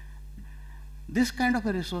 This kind of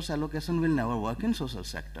a resource allocation will never work in social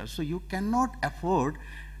sector. So you cannot afford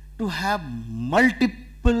to have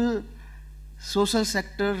multiple social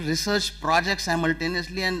sector research projects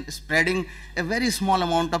simultaneously and spreading a very small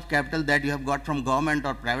amount of capital that you have got from government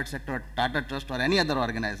or private sector or Tata Trust or any other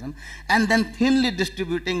organization, and then thinly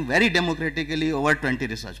distributing very democratically over 20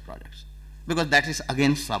 research projects, because that is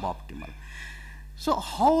again suboptimal. So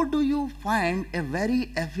how do you find a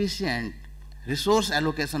very efficient resource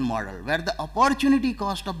allocation model where the opportunity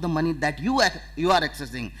cost of the money that you are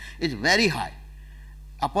accessing is very high?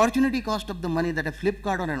 Opportunity cost of the money that a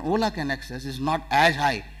Flipkart or an Ola can access is not as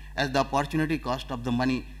high as the opportunity cost of the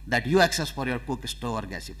money that you access for your cook stove or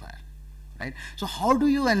gasifier, right? So how do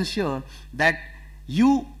you ensure that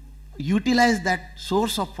you utilize that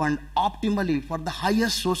source of fund optimally for the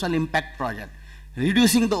highest social impact project,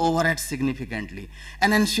 reducing the overhead significantly,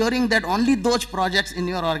 and ensuring that only those projects in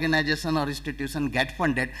your organization or institution get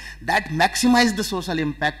funded that maximize the social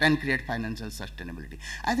impact and create financial sustainability?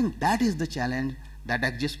 I think that is the challenge that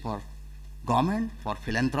exists for government, for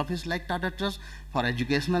philanthropists like Tata Trust, for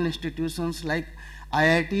educational institutions like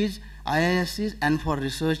IITs, IISCs, and for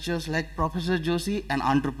researchers like Professor Joshi and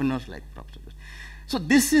entrepreneurs like Professor Joshi. So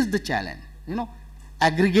this is the challenge,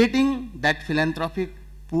 aggregating that philanthropic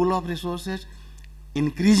pool of resources,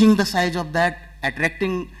 increasing the size of that,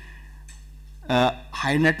 attracting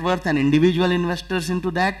high net worth and individual investors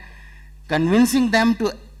into that, convincing them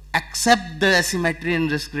to accept the asymmetry in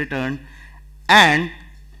risk return, and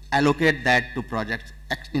allocate that to projects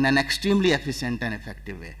in an extremely efficient and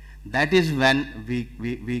effective way. That is when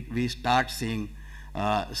we start seeing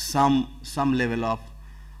some level of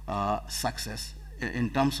success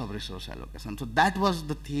in terms of resource allocation. So that was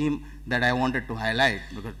the theme that I wanted to highlight,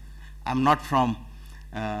 because I'm not from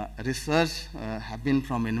research, have been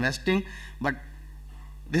from investing, but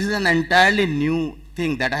this is an entirely new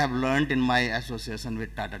thing that I have learned in my association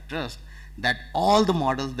with Tata Trust, that all the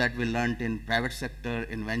models that we learned in private sector,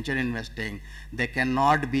 in venture investing, they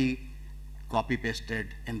cannot be copy-pasted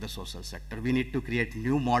in the social sector. We need to create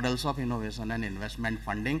new models of innovation and investment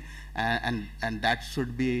funding, and that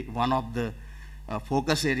should be one of the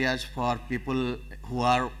focus areas for people who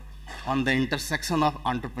are on the intersection of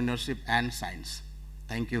entrepreneurship and science.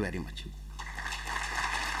 Thank you very much.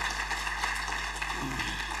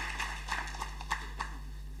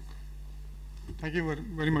 Thank you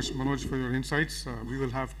very much, Manoj, for your insights. We will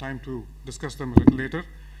have time to discuss them a little later.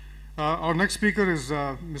 Our next speaker is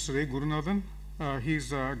Mr. A. Gurunathan.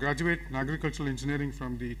 He's a graduate in agricultural engineering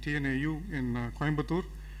from the TNAU in Coimbatore.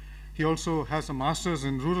 He also has a master's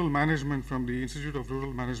in rural management from the Institute of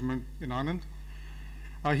Rural Management in Anand.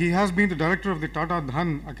 He has been the director of the Tata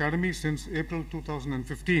Dhan Academy since April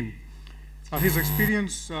 2015. His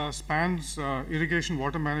experience spans irrigation,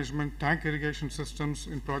 water management, tank irrigation systems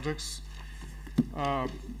in projects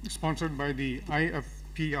sponsored by the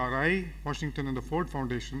IFPRI, Washington, and the Ford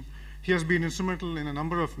Foundation. He has been instrumental in a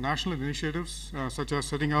number of national initiatives, such as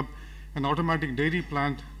setting up an automatic dairy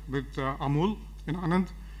plant with Amul in Anand.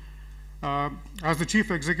 As the chief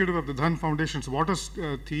executive of the Dhan Foundation's water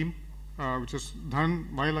team, which is Dhan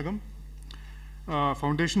Vailagam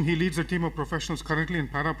Foundation, he leads a team of professionals currently and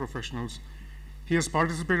para-professionals. He has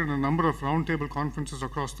participated in a number of roundtable conferences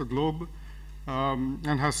across the globe,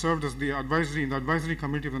 and has served as the advisory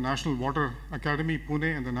committee of the National Water Academy,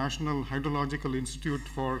 Pune, and the National Hydrological Institute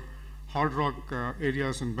for Hard Rock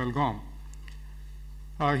areas in Belgaum.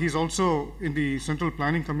 He's also in the Central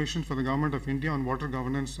Planning Commission for the Government of India on water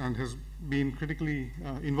governance and has been critically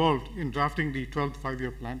involved in drafting the 12th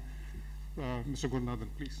five-year plan. Mr. Gurunathan,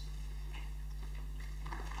 please.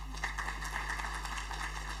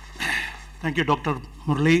 Thank you, Dr.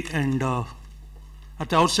 Murali. And at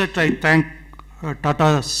the outset, I thank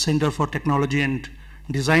Tata Center for Technology and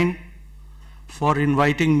Design for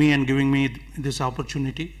inviting me and giving me this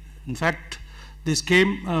opportunity. In fact, this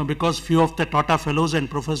came because few of the Tata Fellows and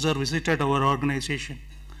Professors visited our organization,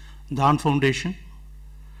 Dhan Foundation.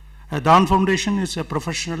 Dhan Foundation is a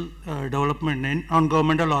professional development and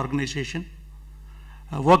non-governmental organization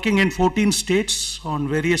working in 14 states on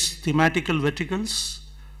various thematical verticals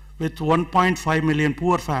with 1.5 million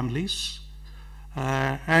poor families.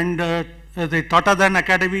 The Tata Dhan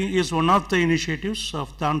Academy is one of the initiatives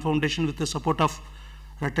of Dhan Foundation with the support of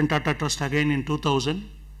Ratan Tata Trust again in 2000,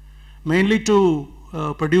 mainly to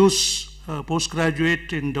produce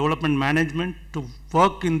postgraduate in development management to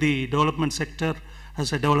work in the development sector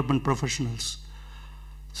as a development professionals.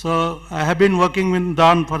 So I have been working with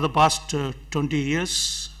Dhan for the past 20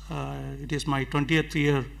 years. It is my 20th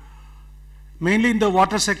year. Mainly in the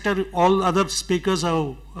water sector, all other speakers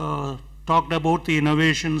have talked about the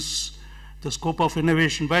innovations, the scope of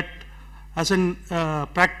innovation, but as a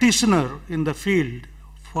practitioner in the field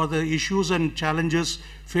for the issues and challenges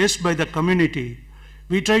faced by the community,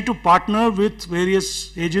 we try to partner with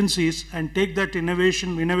various agencies and take that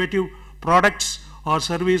innovative products or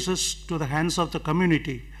services to the hands of the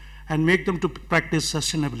community and make them to practice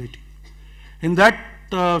sustainability. In that,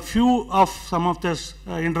 few of some of the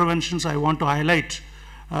interventions I want to highlight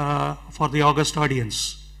for the August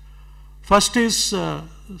audience. First is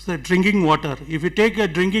the drinking water. If you take a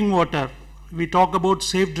drinking water, we talk about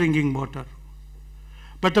safe drinking water.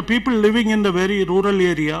 But the people living in the very rural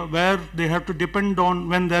area where they have to depend on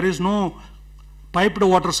when there is no piped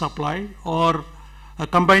water supply or a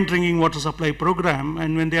combined drinking water supply program,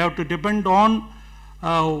 and when they have to depend on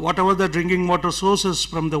whatever the drinking water sources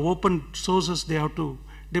from the open sources they have to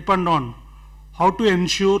depend on, how to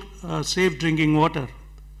ensure safe drinking water.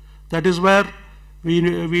 That is where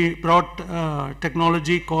we brought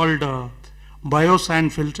technology called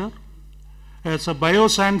biosand filter. As a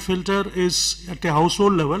biosand filter is at a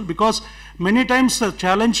household level, because many times the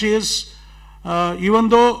challenge is even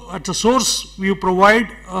though at the source you provide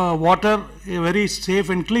water very safe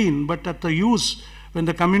and clean, but at the use, when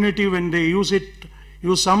the community, when they use it,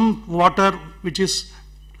 use some water which is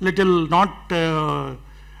little not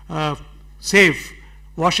safe,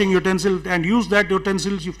 washing utensil, and use that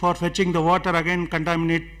utensil for fetching the water, again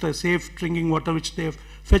contaminate the safe drinking water which they have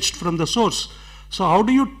fetched from the source. So how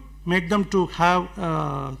do you make them to have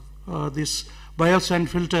this biosand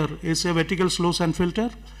filter? Is a vertical slow sand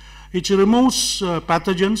filter. It removes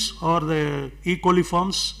pathogens or the E.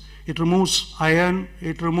 coliforms. It removes iron.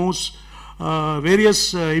 It removes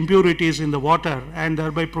various impurities in the water and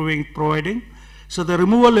thereby providing. So the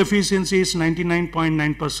removal efficiency is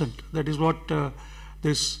 99.9%. That is what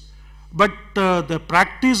this. But the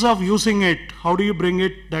practice of using it, how do you bring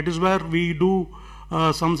it? That is where we do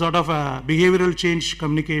some sort of a behavioral change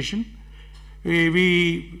communication.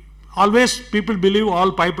 We always, people believe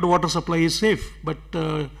all piped water supply is safe, but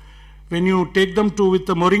when you take them to with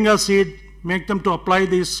the moringa seed, make them to apply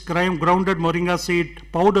this grounded moringa seed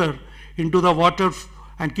powder into the water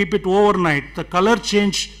and keep it overnight, the color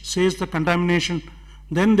change says the contamination.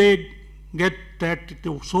 Then they get that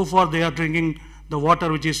so far they are drinking the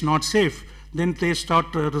water which is not safe. Then they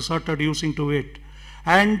resorted using to it.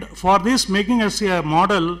 And for this, making us a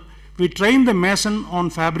model, we train the mason on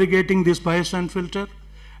fabricating this biosand filter,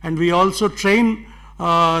 and we also train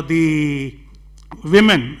the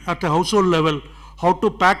women at the household level how to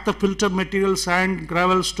pack the filter material, sand,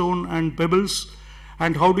 gravel, stone and pebbles,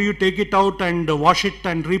 and how do you take it out and wash it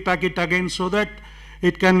and repack it again, so that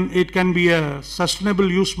it can be a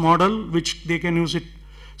sustainable use model which they can use it.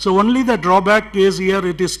 So only the drawback is here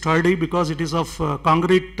it is sturdy because it is of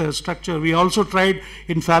concrete structure. We also tried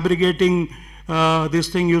in fabricating this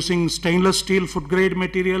thing using stainless steel food grade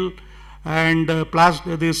material and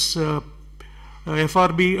this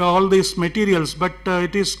FRB, all these materials, but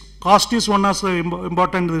cost is one of the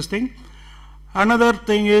important this thing. Another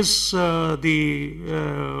thing is the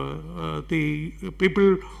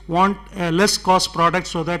people want less cost products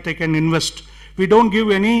so that they can invest. We don't give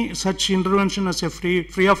any such intervention as a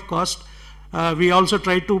free of cost. We also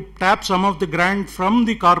try to tap some of the grant from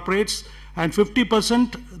the corporates, and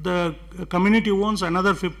 50% the community owns,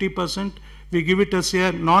 another 50% we give it as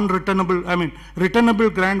a non-returnable, returnable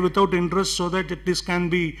grant without interest, so that this can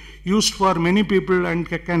be used for many people and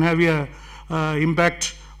can have a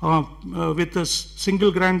impact with a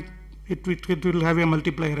single grant. It will have a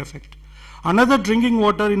multiplier effect. Another drinking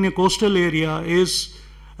water in a coastal area is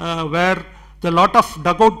where the lot of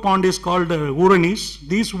dugout pond is called Uranis.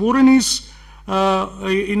 These Uranis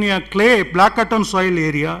in a clay black cotton soil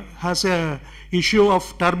area has a issue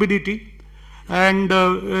of turbidity, and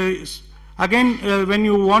again when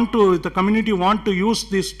you want to, the community want to use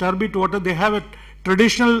this turbid water, they have a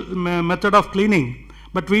traditional method of cleaning,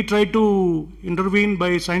 but we try to intervene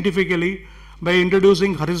by scientifically by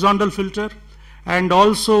introducing horizontal filter and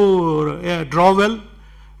also a draw well,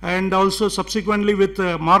 and also subsequently with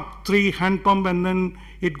Mark III hand pump, and then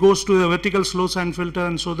it goes to the vertical slow sand filter,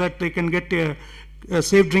 and so that they can get a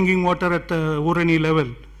safe drinking water at the Urani level.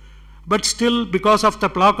 But still, because of the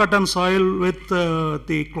plough cotton soil with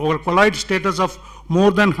the colloid status of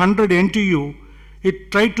more than 100 NTU,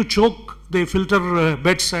 it tried to choke the filter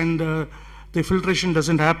beds, and the filtration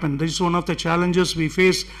doesn't happen. This is one of the challenges we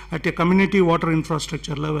face at a community water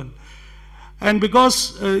infrastructure level. And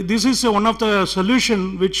because this is one of the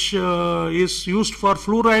solution which is used for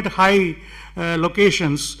fluoride high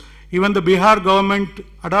locations, even the Bihar government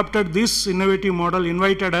adopted this innovative model,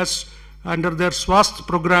 invited us under their SWASTH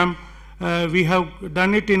program. We have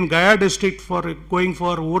done it in Gaya district for going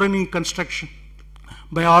for Urani construction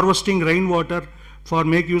by harvesting rainwater for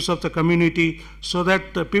make use of the community, so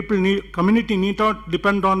that the community need not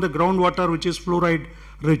depend on the groundwater which is fluoride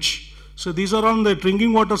rich. So these are on the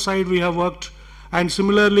drinking water side we have worked, and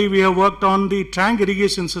similarly we have worked on the tank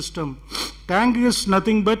irrigation system. Tank is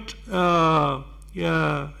nothing but an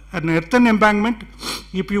earthen embankment.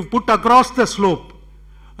 If you put across the slope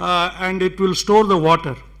and it will store the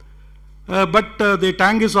water. But the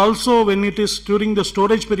tank is also, when it is during the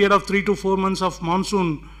storage period of 3 to 4 months of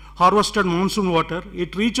monsoon, harvested monsoon water,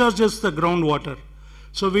 it recharges the groundwater.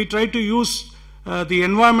 So we try to use the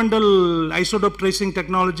environmental isotope tracing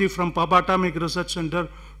technology from Papa Atomic Research Center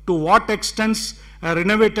to what extents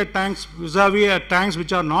renovated tanks vis-a-vis tanks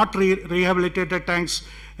which are not rehabilitated tanks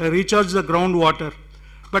recharge the groundwater.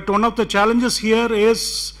 But one of the challenges here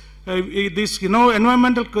is this,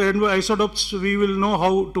 environmental isotopes, we will know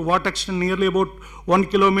how to what extent, nearly about 1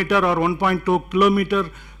 kilometer or 1.2 kilometer,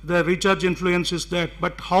 the recharge influence is there.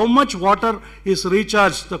 But how much water is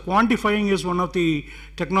recharged, the quantifying is one of the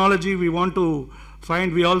technology we want to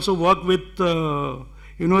find. We also work with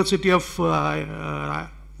University of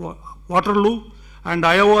Waterloo and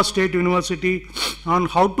Iowa State University on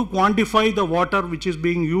how to quantify the water which is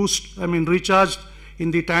being used, recharged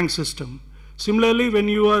in the tank system. Similarly, when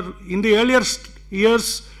you are in the earlier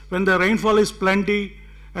years, when the rainfall is plenty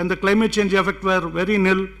and the climate change effect were very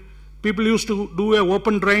nil, people used to do a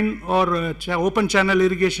open drain or open channel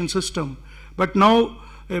irrigation system. But now,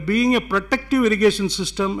 being a protective irrigation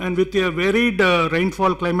system and with a varied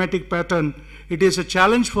rainfall climatic pattern, it is a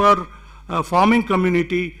challenge for farming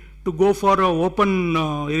community to go for an open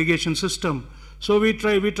irrigation system. So we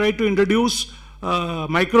try to introduce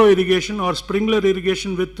micro irrigation or sprinkler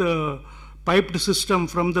irrigation with piped system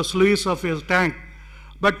from the sluice of a tank.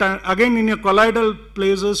 But again, in a colloidal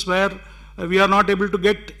places where we are not able to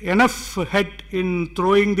get enough head in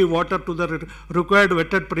throwing the water to the required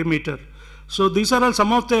wetted perimeter. So these are all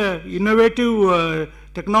some of the innovative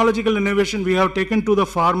technological innovation we have taken to the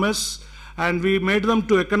farmers, and we made them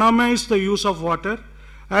to economize the use of water.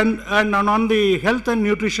 And on the health and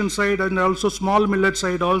nutrition side, and also small millet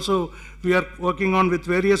side also, we are working on with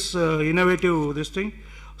various innovative this thing.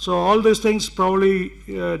 So all these things probably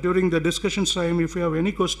during the discussion time, if you have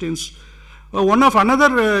any questions. One of another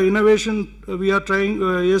innovation we are trying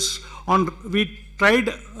is we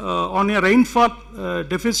tried on a rainfall,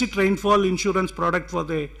 deficit rainfall insurance product for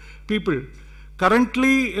the people.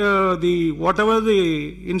 Currently, whatever the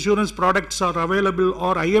insurance products are available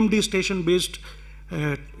or IMD station based,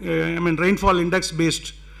 rainfall index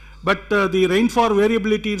based, but the rainfall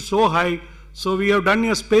variability is so high, so we have done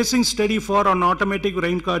a spacing study for an automatic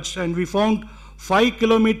rain cards, and we found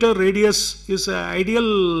 5-kilometer radius is an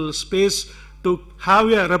ideal space to have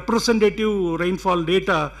a representative rainfall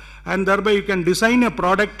data, and thereby you can design a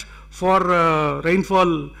product for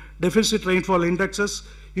deficit rainfall indexes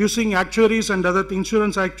using actuaries and other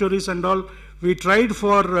insurance actuaries and all. We tried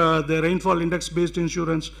for the rainfall index based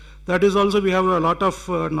insurance. That is also, we have a lot of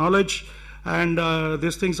knowledge, and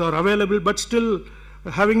these things are available, but still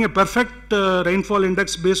having a perfect rainfall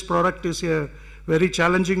index based product is a very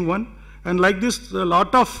challenging one. And like this, a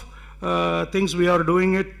lot of things we are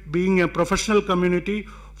doing it, being a professional community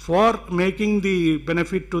for making the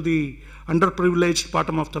benefit to the underprivileged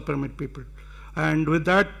bottom of the pyramid people. And with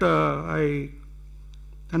that, I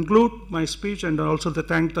conclude my speech, and also to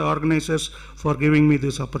thank the organizers for giving me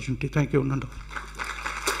this opportunity. Thank you, Nanda.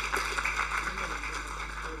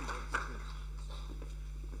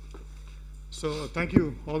 So thank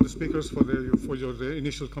you all the speakers for your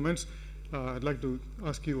initial comments. I'd like to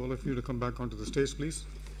ask you, all of you, to come back onto the stage, please.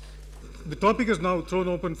 The topic is now thrown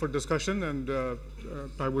open for discussion, and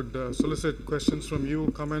I would solicit questions from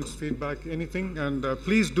you, comments, feedback, anything, and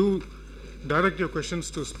please do direct your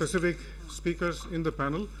questions to specific speakers in the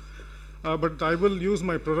panel. But I will use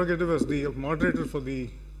my prerogative as the moderator for the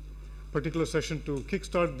particular session to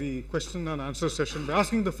kickstart the question and answer session by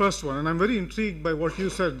asking the first one. And I'm very intrigued by what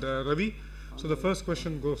you said, Ravi. So the first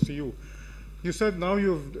question goes to you. You said now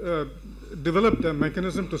you've developed a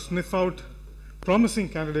mechanism to sniff out promising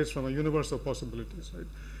candidates from a universe of possibilities, right?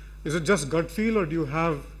 Is it just gut feel, or do you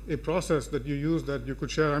have a process that you use that you could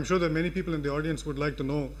share? I'm sure that many people in the audience would like to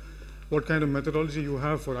know what kind of methodology you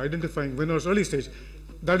have for identifying winners early stage.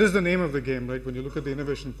 That is the name of the game, right? When you look at the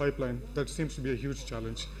innovation pipeline, that seems to be a huge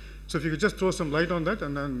challenge. So if you could just throw some light on that,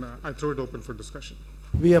 and then I throw it open for discussion.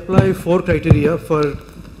 We apply 4 criteria for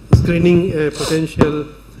screening a potential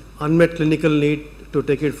unmet clinical need to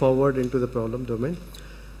take it forward into the problem domain.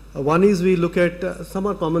 One is we look at, some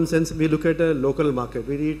are common sense, we look at a local market.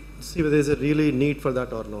 We need to see whether there is a really need for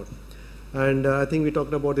that or not. And I think we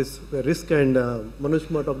talked about this risk, and Manoj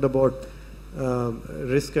Kumar talked about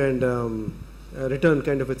risk and return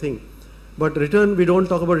kind of a thing. But return, we don't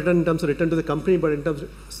talk about return in terms of return to the company, but in terms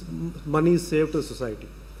of money saved to the society.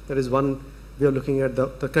 That is one we are looking at. The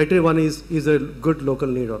criteria one is a good local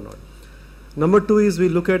need or not. Number 2 is we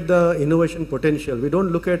look at the innovation potential. We don't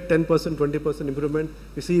look at 10%, 20% improvement.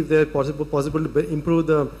 We see if they're possible to improve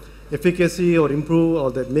the efficacy, or improve,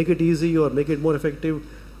 or that make it easy, or make it more effective,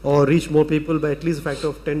 or reach more people by at least a factor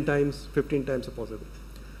of 10 times, 15 times if possible.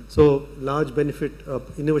 So large benefit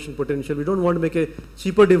of innovation potential. We don't want to make a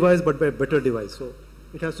cheaper device, but by a better device. So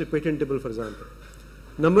it has to be patentable, for example.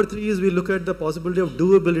 Number 3 is we look at the possibility of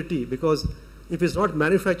doability, because if it's not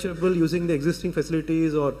manufacturable using the existing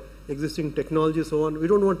facilities or existing technology, so on, we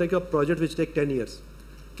don't want to take a project which takes 10 years.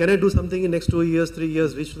 Can I do something in next 2 years, 3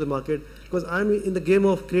 years, reach to the market? Because I'm in the game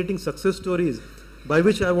of creating success stories by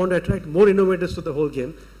which I want to attract more innovators to the whole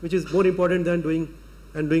game, which is more important than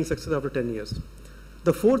doing success after 10 years.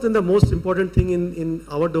 The fourth and the most important thing in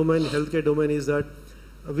our domain, healthcare domain, is that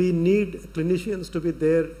we need clinicians to be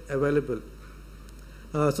there available.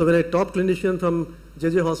 So when a top clinician from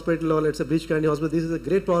JJ Hospital, or let's say Breach Candy Hospital, this is a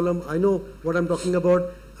great problem, I know what I'm talking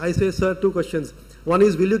about, I say, sir, 2 questions. One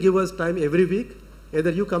is, will you give us time every week? Either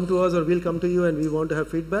you come to us or we'll come to you and we want to have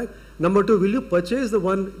feedback. Number 2, will you purchase the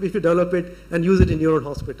one if you develop it and use it in your own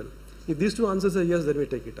hospital? If these 2 answers are yes, then we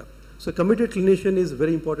take it up. So committed clinician is a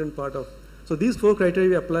very important part of. So these 4 criteria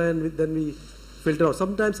we apply, and then we filter out.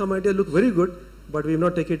 Sometimes some ideas look very good, but we will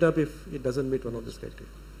not take it up if it doesn't meet one of these criteria.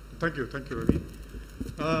 Thank you, Ravi.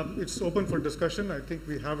 It's open for discussion. I think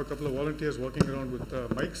we have a couple of volunteers walking around with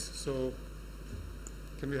mics. So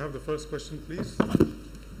can we have the first question, please?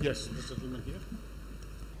 Yes, this gentleman here.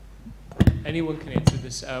 Anyone can answer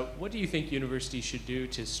this. What do you think universities should do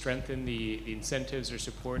to strengthen the incentives or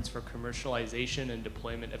supports for commercialization and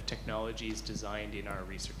deployment of technologies designed in our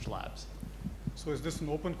research labs? So is this an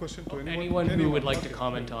open question to anyone? Anyone who would like to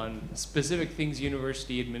comment on specific things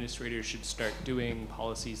university administrators should start doing,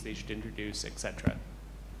 policies they should introduce, etc.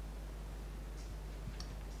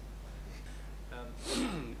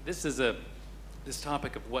 this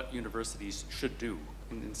topic of what universities should do,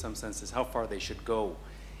 in some senses, how far they should go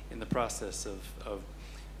in the process of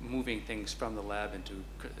moving things from the lab into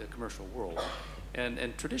the commercial world.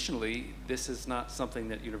 And traditionally, this is not something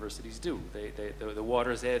that universities do. The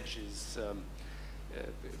water's edge is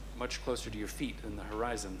much closer to your feet than the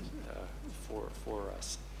horizon for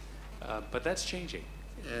us. But that's changing.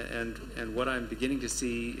 And what I'm beginning to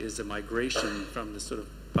see is a migration from the sort of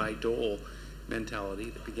Bayh-Dole mentality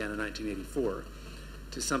that began in 1984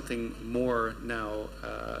 to something more now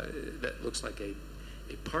that looks like a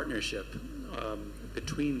partnership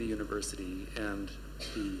between the university and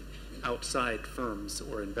the outside firms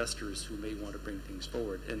or investors who may want to bring things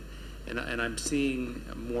forward. And I'm seeing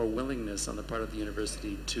more willingness on the part of the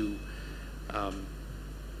university to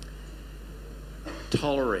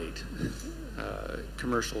tolerate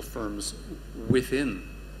commercial firms within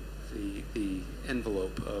the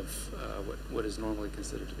envelope of what is normally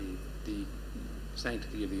considered to be the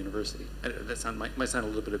sanctity of the university. That might sound a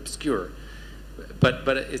little bit obscure,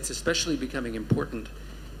 but it's especially becoming important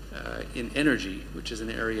in energy, which is an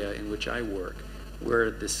area in which I work,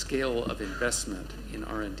 where the scale of investment in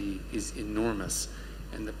R&D is enormous,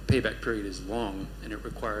 and the payback period is long, and it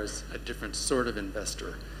requires a different sort of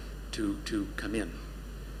investor to come in.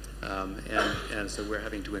 And so we're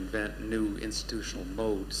having to invent new institutional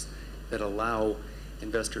modes that allow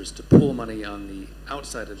investors to pull money on the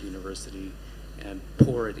outside of the university and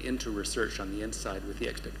pour it into research on the inside with the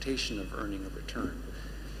expectation of earning a return.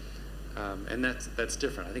 And that's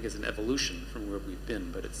different. I think it's an evolution from where we've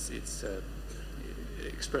been, but it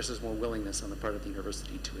expresses more willingness on the part of the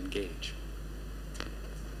university to engage.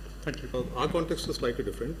 Thank you. Our context is slightly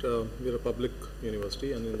different. We're a public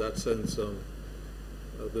university, and in that sense,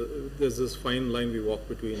 there's this fine line we walk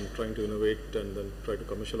between trying to innovate and then try to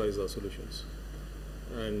commercialize our solutions.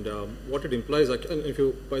 And what it implies, and if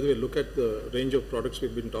you, by the way, look at the range of products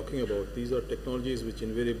we've been talking about, these are technologies which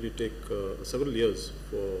invariably take several years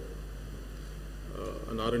for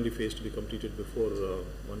an R&D phase to be completed before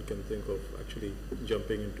one can think of actually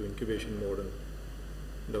jumping into incubation mode and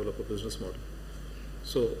develop a business model.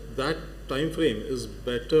 So that time frame is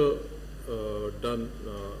better done,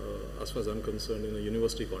 as far as I'm concerned, in a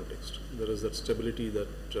university context. There is that stability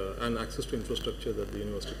that and access to infrastructure that the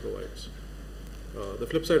university provides. The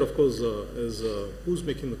flip side, of course, is who's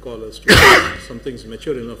making the call as to something's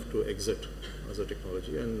mature enough to exit as a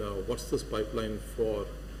technology, and what's this pipeline for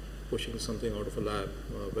pushing something out of a lab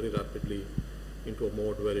very rapidly into a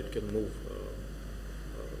mode where it can move.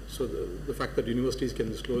 So the fact that universities can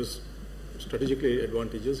disclose strategically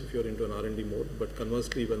advantages if you're into an R&D mode, but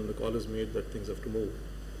conversely, when the call is made that things have to move,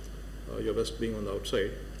 you're best being on the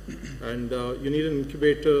outside. And you need an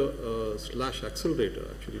incubator slash accelerator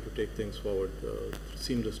actually to take things forward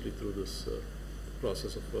seamlessly through this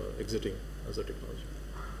process of exiting as a technology.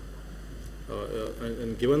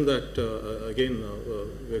 And given that, again,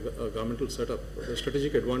 we're a governmental setup, the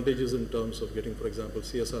strategic advantages in terms of getting, for example,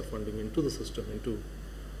 CSR funding into the system, into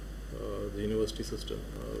the university system,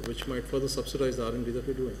 which might further subsidize the R&D that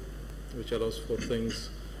we're doing, which allows for things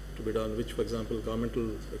to be done, which, for example,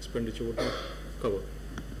 governmental expenditure would not cover.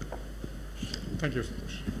 Thank you,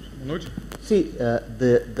 Santosh. Manoj? See,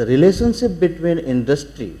 the relationship between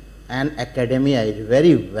industry and academia is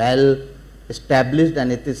very well established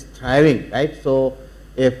and it is thriving, right? So,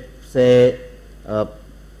 if say a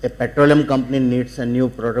petroleum company needs a new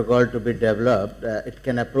protocol to be developed, it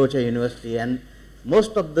can approach a university, and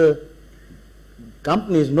most of the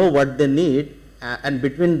companies know what they need, and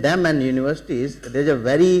between them and universities, there is a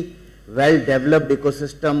very well developed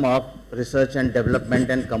ecosystem of research and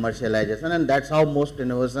development and commercialization, and that's how most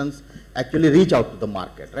innovations actually reach out to the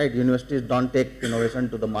market, right? Universities don't take innovation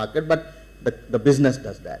to the market, but the business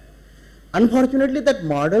does that. Unfortunately, that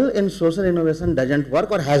model in social innovation doesn't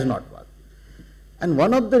work or has not worked. And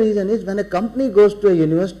one of the reasons is when a company goes to a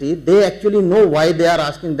university, they actually know why they are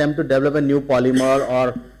asking them to develop a new polymer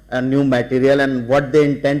or a new material and what they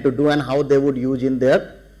intend to do and how they would use in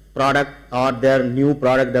their product or their new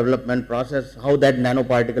product development process, how that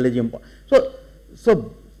nanoparticle is important.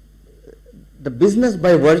 So the business,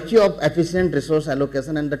 by virtue of efficient resource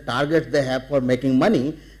allocation and the targets they have for making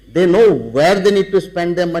money, they know where they need to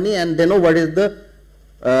spend their money, and they know what is the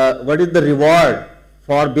reward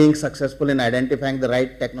for being successful in identifying the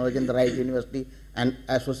right technology in the right university and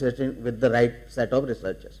associating with the right set of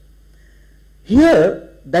researchers. Here,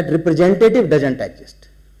 that representative doesn't exist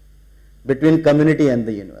between community and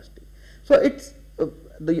the university. So it's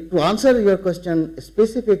to answer your question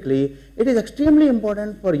specifically, it is extremely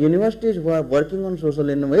important for universities who are working on social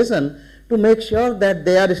innovation to make sure that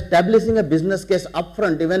they are establishing a business case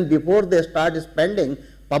upfront even before they start spending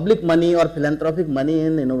public money or philanthropic money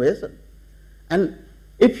in innovation. And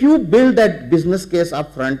if you build that business case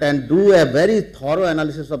up front and do a very thorough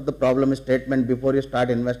analysis of the problem statement before you start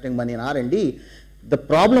investing money in R&D, the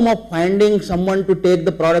problem of finding someone to take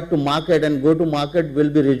the product to market and go to market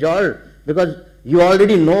will be resolved, because you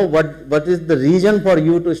already know what is the reason for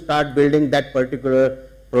you to start building that particular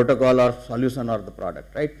protocol or solution or the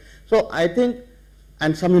product, right? So I think,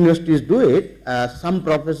 and some universities do it, some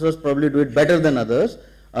professors probably do it better than others,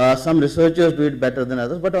 some researchers do it better than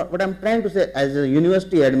others, but what I'm trying to say, as a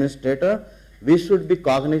university administrator, we should be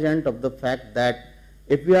cognizant of the fact that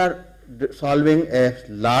if we are solving a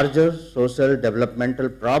larger social developmental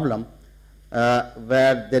problem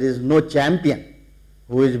where there is no champion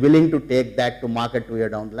who is willing to take that to market 2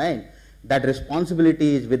 years down the line, that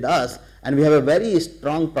responsibility is with us, and we have a very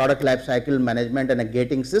strong product life cycle management and a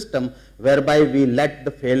gating system whereby we let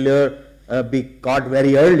the failure be caught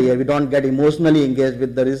very early, and we don't get emotionally engaged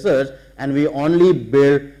with the research, and we only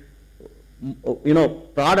build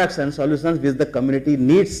products and solutions which the community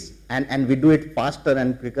needs, and we do it faster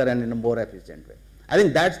and quicker and in a more efficient way. I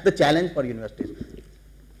think that's the challenge for universities.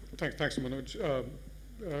 Thanks, Manoj.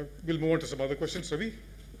 We'll move on to some other questions. Ravi?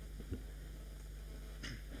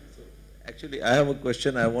 Actually, I have a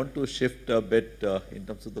question. I want to shift a bit in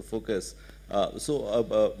terms of the focus.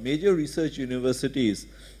 Major research universities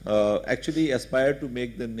actually aspire to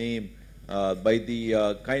make the name by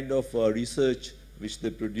the kind of research which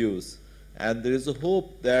they produce. And there is a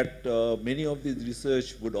hope that many of these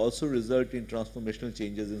research would also result in transformational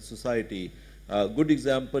changes in society. A good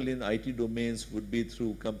example in IT domains would be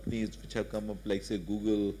through companies which have come up like, say,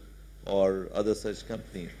 Google or other such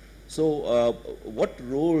companies. So what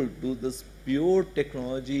role do this pure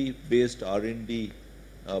technology-based R&D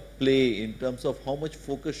play in terms of how much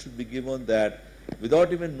focus should be given on that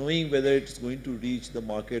without even knowing whether it's going to reach the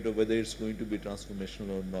market or whether it's going to be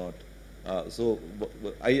transformational or not?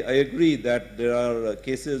 I agree that there are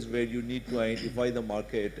cases where you need to identify the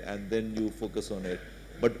market and then you focus on it.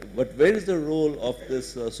 But where is the role of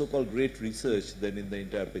this so-called great research then in the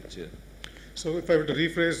entire picture? So if I were to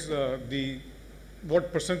rephrase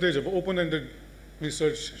what percentage of open-ended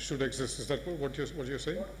research should exist? Is that what you're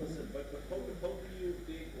saying? But how do you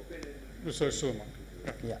take open-ended research to the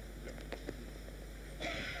market? Yeah.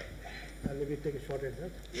 Let me take a shot at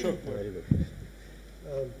that. Sure. Very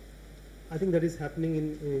good. I think that is happening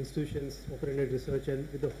in institutions, open-ended research, and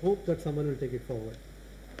with the hope that someone will take it forward.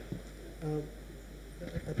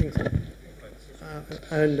 I think so.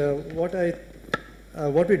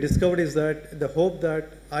 What we discovered is that the hope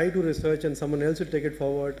that I do research and someone else will take it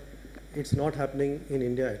forward, it's not happening in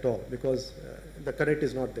India at all, because the connect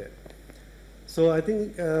is not there. So I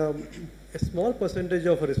think a small percentage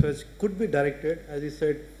of research could be directed, as you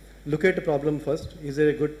said, look at the problem first, is there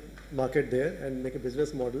a good market there, and make a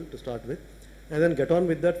business model to start with, and then get on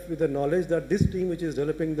with that with the knowledge that this team which is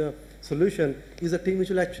developing the solution is a team which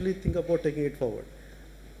will actually think about taking it forward.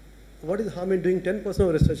 What is harm in doing 10%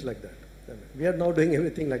 of research like that? We are now doing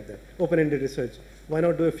everything like that, open-ended research. Why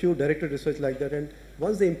not do a few directed research like that? And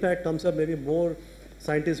once the impact comes up, maybe more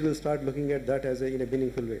scientists will start looking at that as in a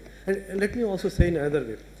meaningful way. And let me also say in another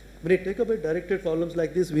way, when you take up a directed problems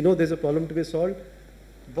like this, we know there's a problem to be solved.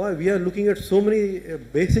 Boy, we are looking at so many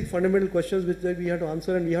basic fundamental questions which we have to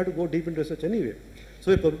answer, and we have to go deep into research anyway.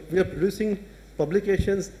 So we are producing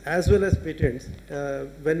publications as well as patents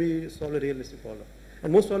when we solve a realistic problem.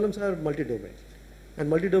 And most problems are multi-domain. And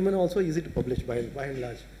multi-domain also easy to publish by and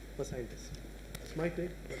large for scientists. That's my take.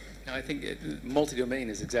 No, I think multi-domain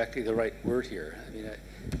is exactly the right word here. I mean,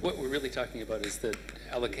 what we're really talking about is the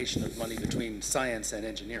allocation of money between science and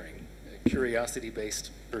engineering,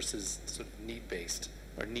 curiosity-based versus sort of need-based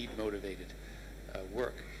or need-motivated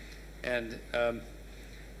work. And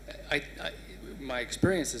my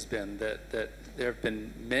experience has been that there have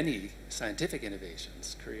been many scientific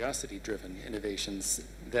innovations, curiosity-driven innovations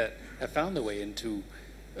that have found their way into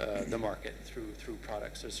the market through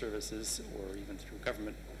products or services or even through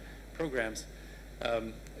government programs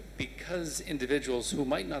because individuals who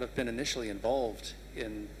might not have been initially involved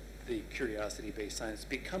in the curiosity-based science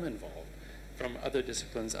become involved from other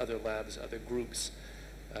disciplines, other labs, other groups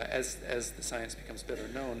as the science becomes better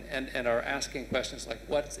known and are asking questions like,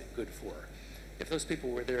 what's it good for? If those people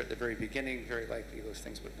were there at the very beginning, very likely those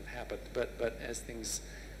things wouldn't have happened. But as things,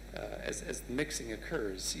 as mixing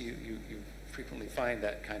occurs, you frequently find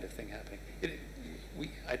that kind of thing happening.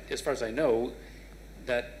 As far as I know,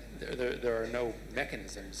 that there are no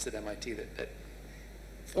mechanisms at MIT that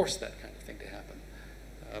force that kind of thing to happen.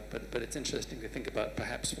 But it's interesting to think about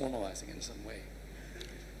perhaps formalizing it in some way.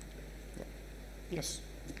 Yes.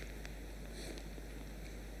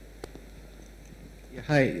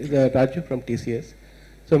 Hi, Raju from TCS.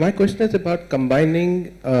 So my question is about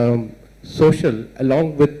combining social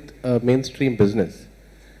along with mainstream business.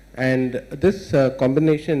 And this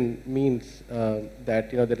combination means that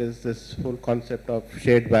there is this whole concept of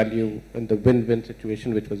shared value in the win-win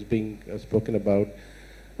situation which was being spoken about.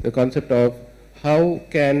 The concept of how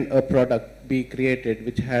can a product be created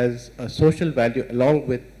which has a social value along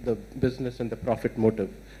with the business and the profit motive.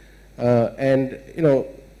 And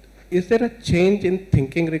is there a change in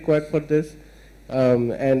thinking required for this?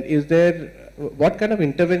 And is there, what kind of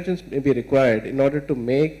interventions may be required in order to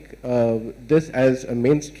make this as a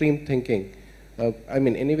mainstream thinking? I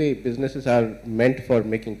mean, anyway, businesses are meant for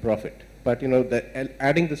making profit, but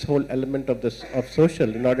adding this whole element of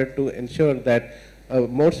social in order to ensure that a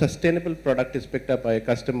more sustainable product is picked up by a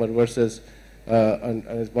customer versus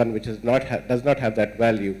one which is does not have that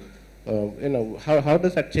value. How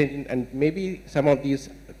does that change? And maybe some of these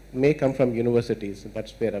may come from universities.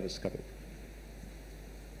 That's where I was coming.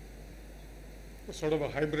 Sort of a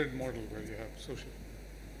hybrid model where you have social.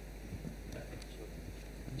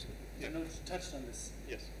 Manoj touched on this.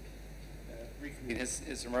 Yes. Briefly,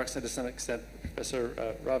 his remarks, and to some extent,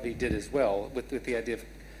 Professor Ravi did as well, with the idea of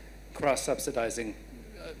cross-subsidizing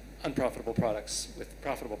unprofitable products with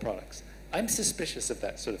profitable products. I'm suspicious of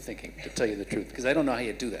that sort of thinking, to tell you the truth, because I don't know how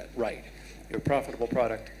you do that right. Your profitable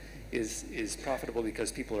product is profitable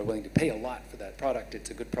because people are willing to pay a lot for that product. It's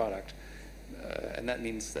a good product. And that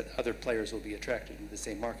means that other players will be attracted into the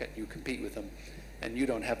same market. You compete with them, and you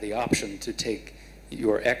don't have the option to take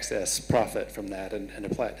your excess profit from that and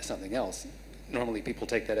apply it to something else. Normally, people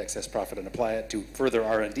take that excess profit and apply it to further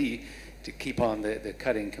R&D to keep on the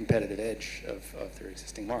cutting competitive edge of their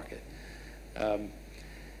existing market.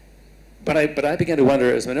 But I began to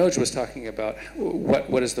wonder, as Manoj was talking about,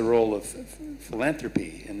 what is the role of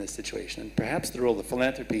philanthropy in this situation? And perhaps the role of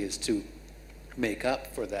philanthropy is to make up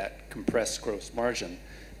for that compressed gross margin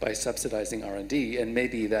by subsidizing R&D, and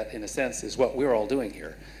maybe that, in a sense, is what we're all doing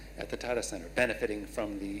here at the Tata Center, benefiting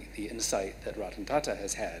from the insight that Ratan Tata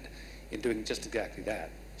has had in doing just exactly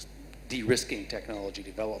that, de-risking technology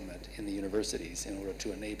development in the universities in order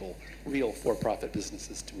to enable real for-profit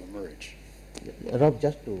businesses to emerge. Rob,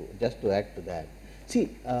 just to add to that, see,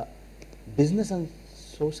 business and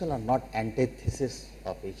social are not antithesis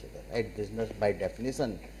of each other, right? Business, by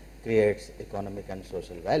definition, creates economic and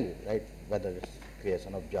social value, right? Whether it's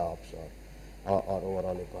creation of jobs or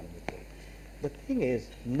overall economic growth. The thing is,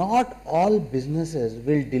 not all businesses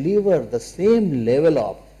will deliver the same level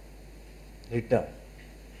of return,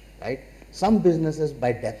 right? Some businesses,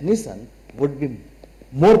 by definition, would be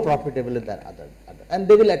more profitable than other, and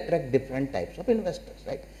they will attract different types of investors,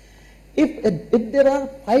 right? If there are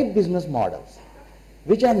 5 business models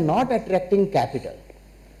which are not attracting capital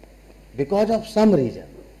because of some reason,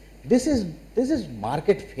 this is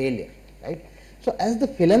market failure, right? So as the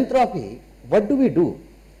philanthropy, what do we do?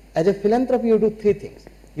 As a philanthropy, you do 3 things.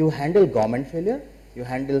 You handle government failure, you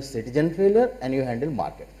handle citizen failure, and you handle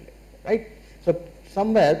market failure, right? So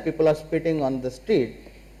somewhere people are spitting on the street,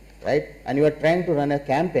 right? And you are trying to run a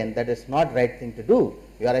campaign that is not right thing to do.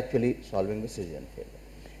 You are actually solving the citizen failure.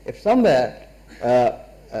 If somewhere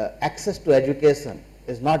access to education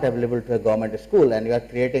is not available to a government school, and you are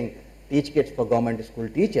creating teach kits for government school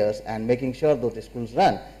teachers and making sure those schools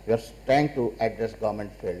run, you are trying to address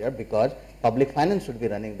government failure, because public finance should be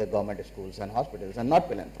running the government schools and hospitals and not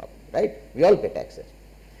philanthropy, right? We all get access.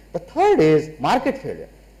 The third is market failure,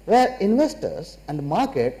 where investors and the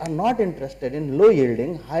market are not interested in low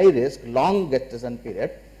yielding, high risk, long gestation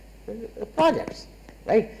period projects,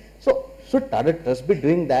 right? So should Tata Trust be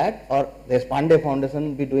doing that, or the Pandey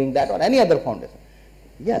Foundation be doing that, or any other foundation?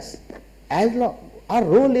 Yes, as long our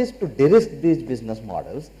role is to de-risk these business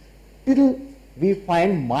models till we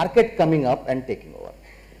find market coming up and taking over.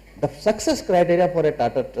 The success criteria for a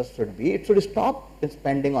Tata Trust should be, it should stop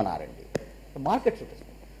spending on R&D. The market should spend,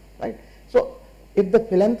 right? So if the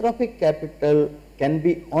philanthropic capital can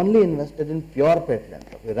be only invested in pure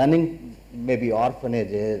philanthropy, running maybe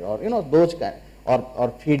orphanages or those kind,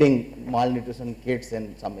 or feeding malnutrition kids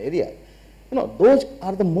in some area, those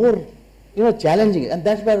are the more challenging, and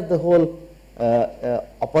that's where the whole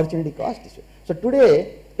opportunity cost issue. So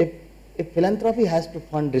today, if philanthropy has to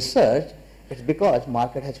fund research, it's because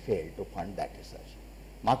market has failed to fund that research.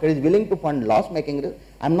 Market is willing to fund loss-making research.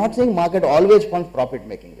 I'm not saying market always funds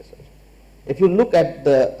profit-making research. If you look at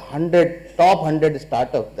the top 100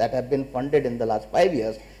 startups that have been funded in the last 5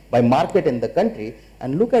 years by market in the country,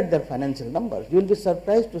 and look at their financial numbers, you will be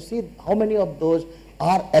surprised to see how many of those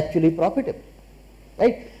are actually profitable,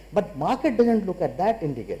 right? But market doesn't look at that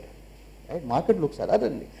indicator. Right? Market looks at other.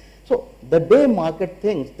 So the day market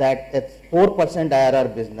thinks that it's 4%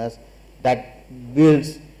 IRR business that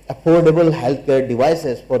builds affordable healthcare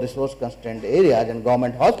devices for resource constrained areas and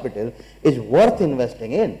government hospitals is worth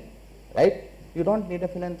investing in, right? You don't need a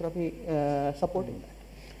philanthropy supporting that.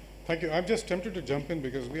 Thank you. I'm just tempted to jump in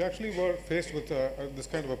because we actually were faced with this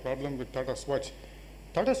kind of a problem with Tata Swachh.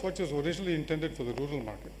 Tata Swachh was originally intended for the rural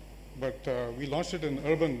market, but we launched it in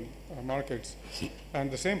urban markets,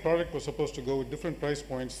 and the same product was supposed to go with different price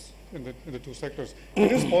points in the two sectors.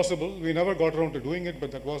 It is possible. We never got around to doing it,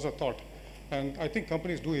 but that was a thought. And I think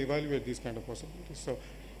companies do evaluate these kind of possibilities. So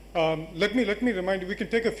let me remind you, we can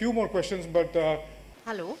take a few more questions, but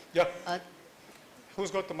hello. Yeah.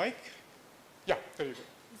 Who's got the mic? Yeah, there you go.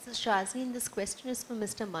 This is Shazin. This question is for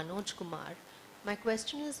Mr. Manoj Kumar. My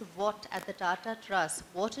question is, what at the Tata Trust,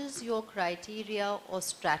 what is your criteria or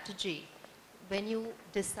strategy when you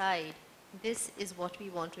decide this is what we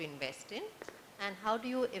want to invest in, and how do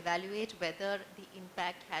you evaluate whether the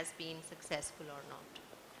impact has been successful or not?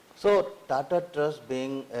 So Tata Trust,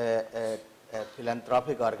 being a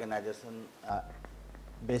philanthropic organization,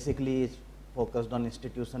 basically is focused on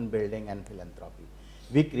institution building and philanthropy.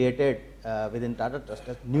 We created within Tata Trust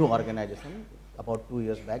a new organization about 2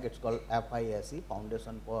 years back. It's called FISE,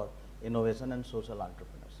 Foundation for Innovation and Social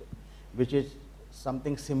Entrepreneurship, which is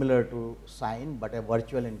something similar to SIGN, but a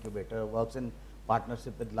virtual incubator, works in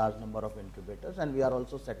partnership with large number of incubators, and we are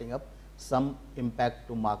also setting up some impact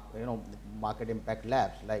to market impact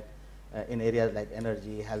labs, like in areas like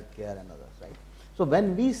energy, healthcare, and others, right? So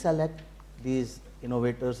when we select these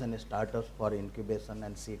innovators and startups for incubation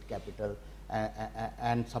and seed capital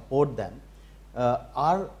and support them,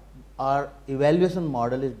 our evaluation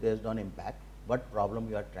model is based on impact, what problem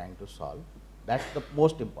you are trying to solve. That's the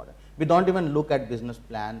most important. We don't even look at business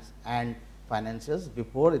plans and finances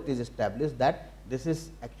before it is established that this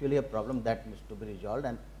is actually a problem that needs to be resolved,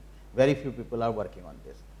 and very few people are working on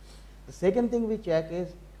this. The second thing we check is,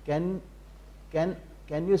 can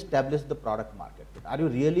you establish the product market? Are you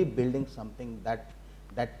really building something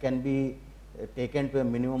that can be taken to a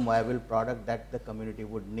minimum viable product that the community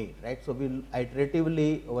would need, right? So we'll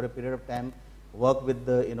iteratively over a period of time work with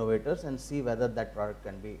the innovators and see whether that product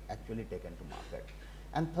can be actually taken to market.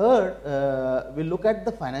 And third, we look at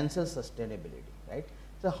the financial sustainability, right?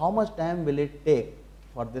 So how much time will it take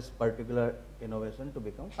for this particular innovation to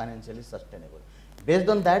become financially sustainable? Based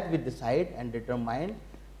on that, we decide and determine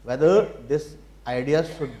whether this idea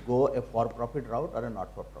should go a for-profit route or a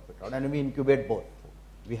not-for-profit route, and we incubate both.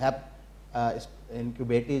 We have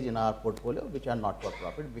incubatees in our portfolio which are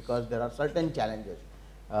not-for-profit because there are certain challenges.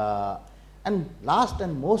 And last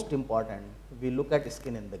and most important, we look at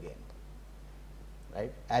skin in the game,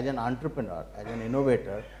 right? As an entrepreneur, as an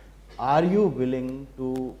innovator, are you willing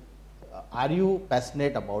to, are you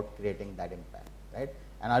passionate about creating that impact, right?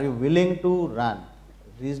 And are you willing to run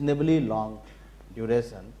reasonably long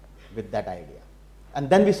duration with that idea? And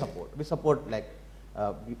then we support like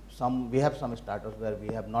we have some startups where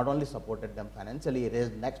we have not only supported them financially,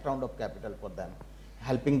 raised next round of capital for them,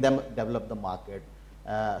 helping them develop the market.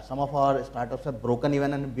 Some of our startups have broken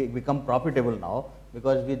even and become profitable now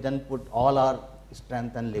because we then put all our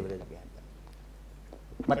strength and leverage behind them.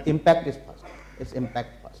 But impact is first. It's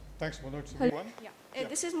impact first. Thanks, Manoj. Yeah.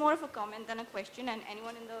 This is more of a comment than a question, and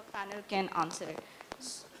anyone in the panel can answer it.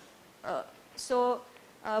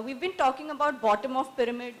 We've been talking about bottom of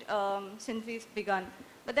pyramid since we've begun.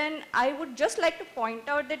 But then I would just like to point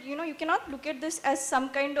out that, you cannot look at this as some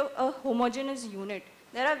kind of a homogeneous unit.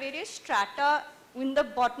 There are various strata in the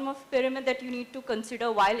bottom of pyramid that you need to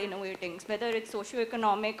consider while innovating, whether it's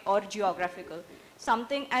socioeconomic or geographical.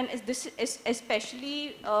 And this is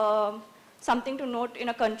especially something to note in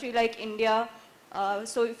a country like India.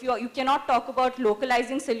 So if you cannot talk about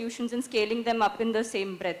localizing solutions and scaling them up in the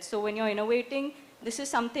same breath. So when you're innovating, this is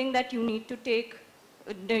something that you need to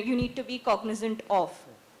be cognizant of.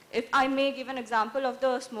 If I may give an example of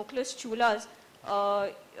the smokeless chulas,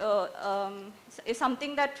 is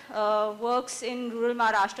something that works in rural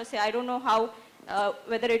Maharashtra. Say, I don't know how,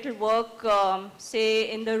 whether it will work,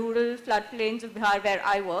 say, in the rural floodplains of Bihar where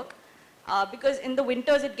I work, because in the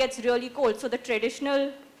winters it gets really cold. So the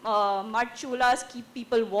traditional mud chulas keep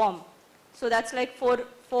people warm. So that's like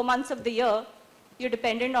 4 months of the year, you're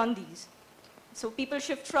dependent on these. So people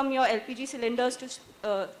shift from your LPG cylinders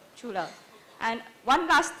to chula. And one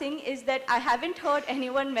last thing is that I haven't heard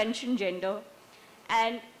anyone mention gender.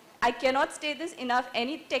 And I cannot state this enough,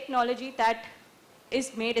 any technology that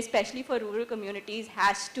is made especially for rural communities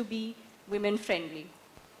has to be women friendly.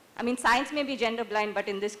 I mean, science may be gender blind, but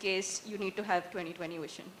in this case, you need to have 20/20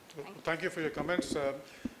 vision. Thank you for your comments.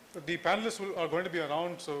 The panelists are going to be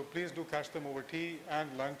around, so please do catch them over tea and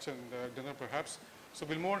lunch and dinner perhaps. So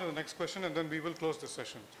we'll move on to the next question and then we will close this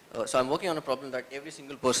session. So I'm working on a problem that every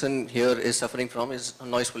single person here is suffering from, is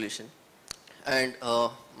noise pollution. And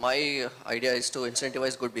my idea is to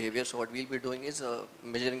incentivize good behavior. So what we'll be doing is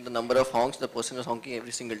measuring the number of honks the person is honking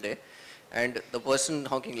every single day. And the person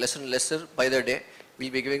honking lesser and lesser by the day,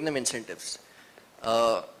 we'll be giving them incentives.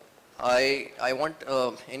 I want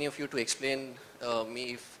any of you to explain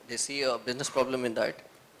me if they see a business problem in that.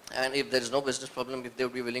 And if there is no business problem, if they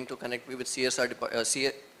would be willing to connect me with CSR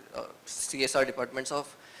departments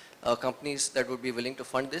of companies that would be willing to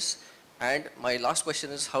fund this. And my last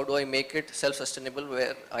question is, how do I make it self-sustainable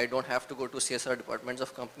where I don't have to go to CSR departments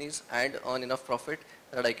of companies and earn enough profit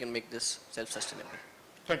that I can make this self-sustainable?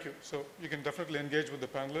 Thank you. So you can definitely engage with the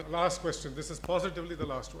panel. Last question. This is positively the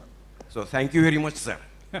last one. So thank you very much, sir.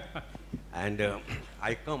 And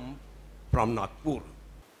I come from Nagpur.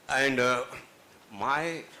 And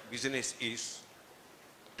my business is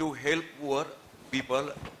to help poor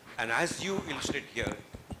people. And as you illustrate here,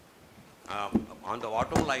 on the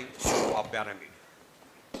bottom line of pyramid.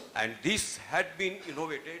 And this had been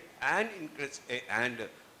innovated and increased and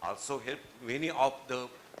also helped many of the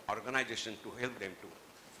organizations to help them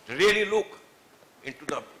to really look into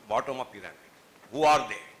the bottom of pyramid. Who are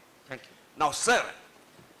they? Thank you. Now, sir,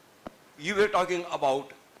 you were talking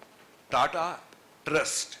about Tata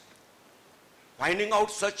Trust. Finding out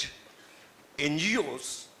such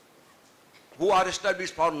NGOs who are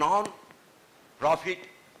established for non-profit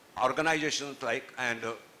organizations like and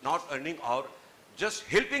not earning or just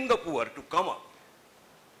helping the poor to come up.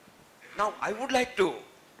 Now, I would like to,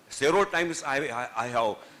 several times I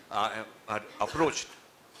have approached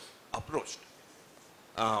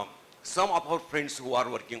some of our friends who are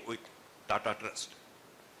working with Tata Trust.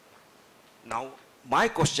 Now, my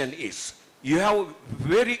question is, you have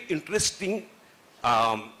very interesting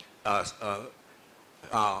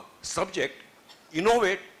subject,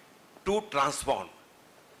 innovate to transform.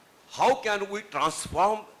 How can we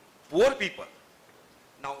transform poor people?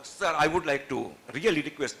 Now, sir, I would like to really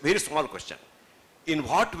request very small question. In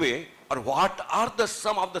what way or what are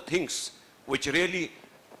some of the things which really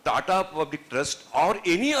Tata Public Trust or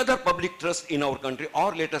any other public trust in our country,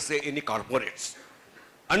 or let us say any corporates,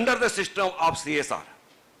 under the system of CSR,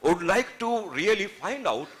 would like to really find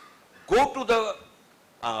out, go to the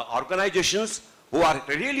organizations who are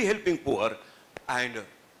really helping poor and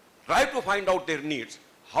try to find out their needs,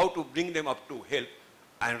 how to bring them up to help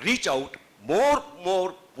and reach out more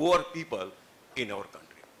poor people in our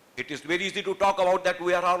country. It is very easy to talk about that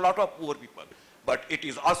we are a lot of poor people, but it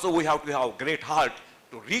is also we have to have great heart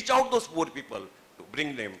to reach out those poor people to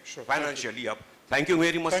bring them financially up. Thank you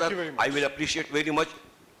very much, sir. I will appreciate very much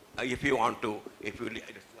if you want to,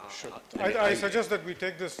 Sure. I suggest that we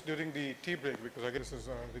take this during the tea break because I guess this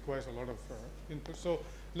requires a lot of input. So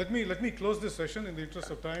let me close this session in the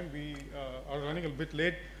interest of time. We are running a bit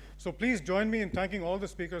late. So please join me in thanking all the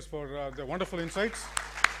speakers for their wonderful insights.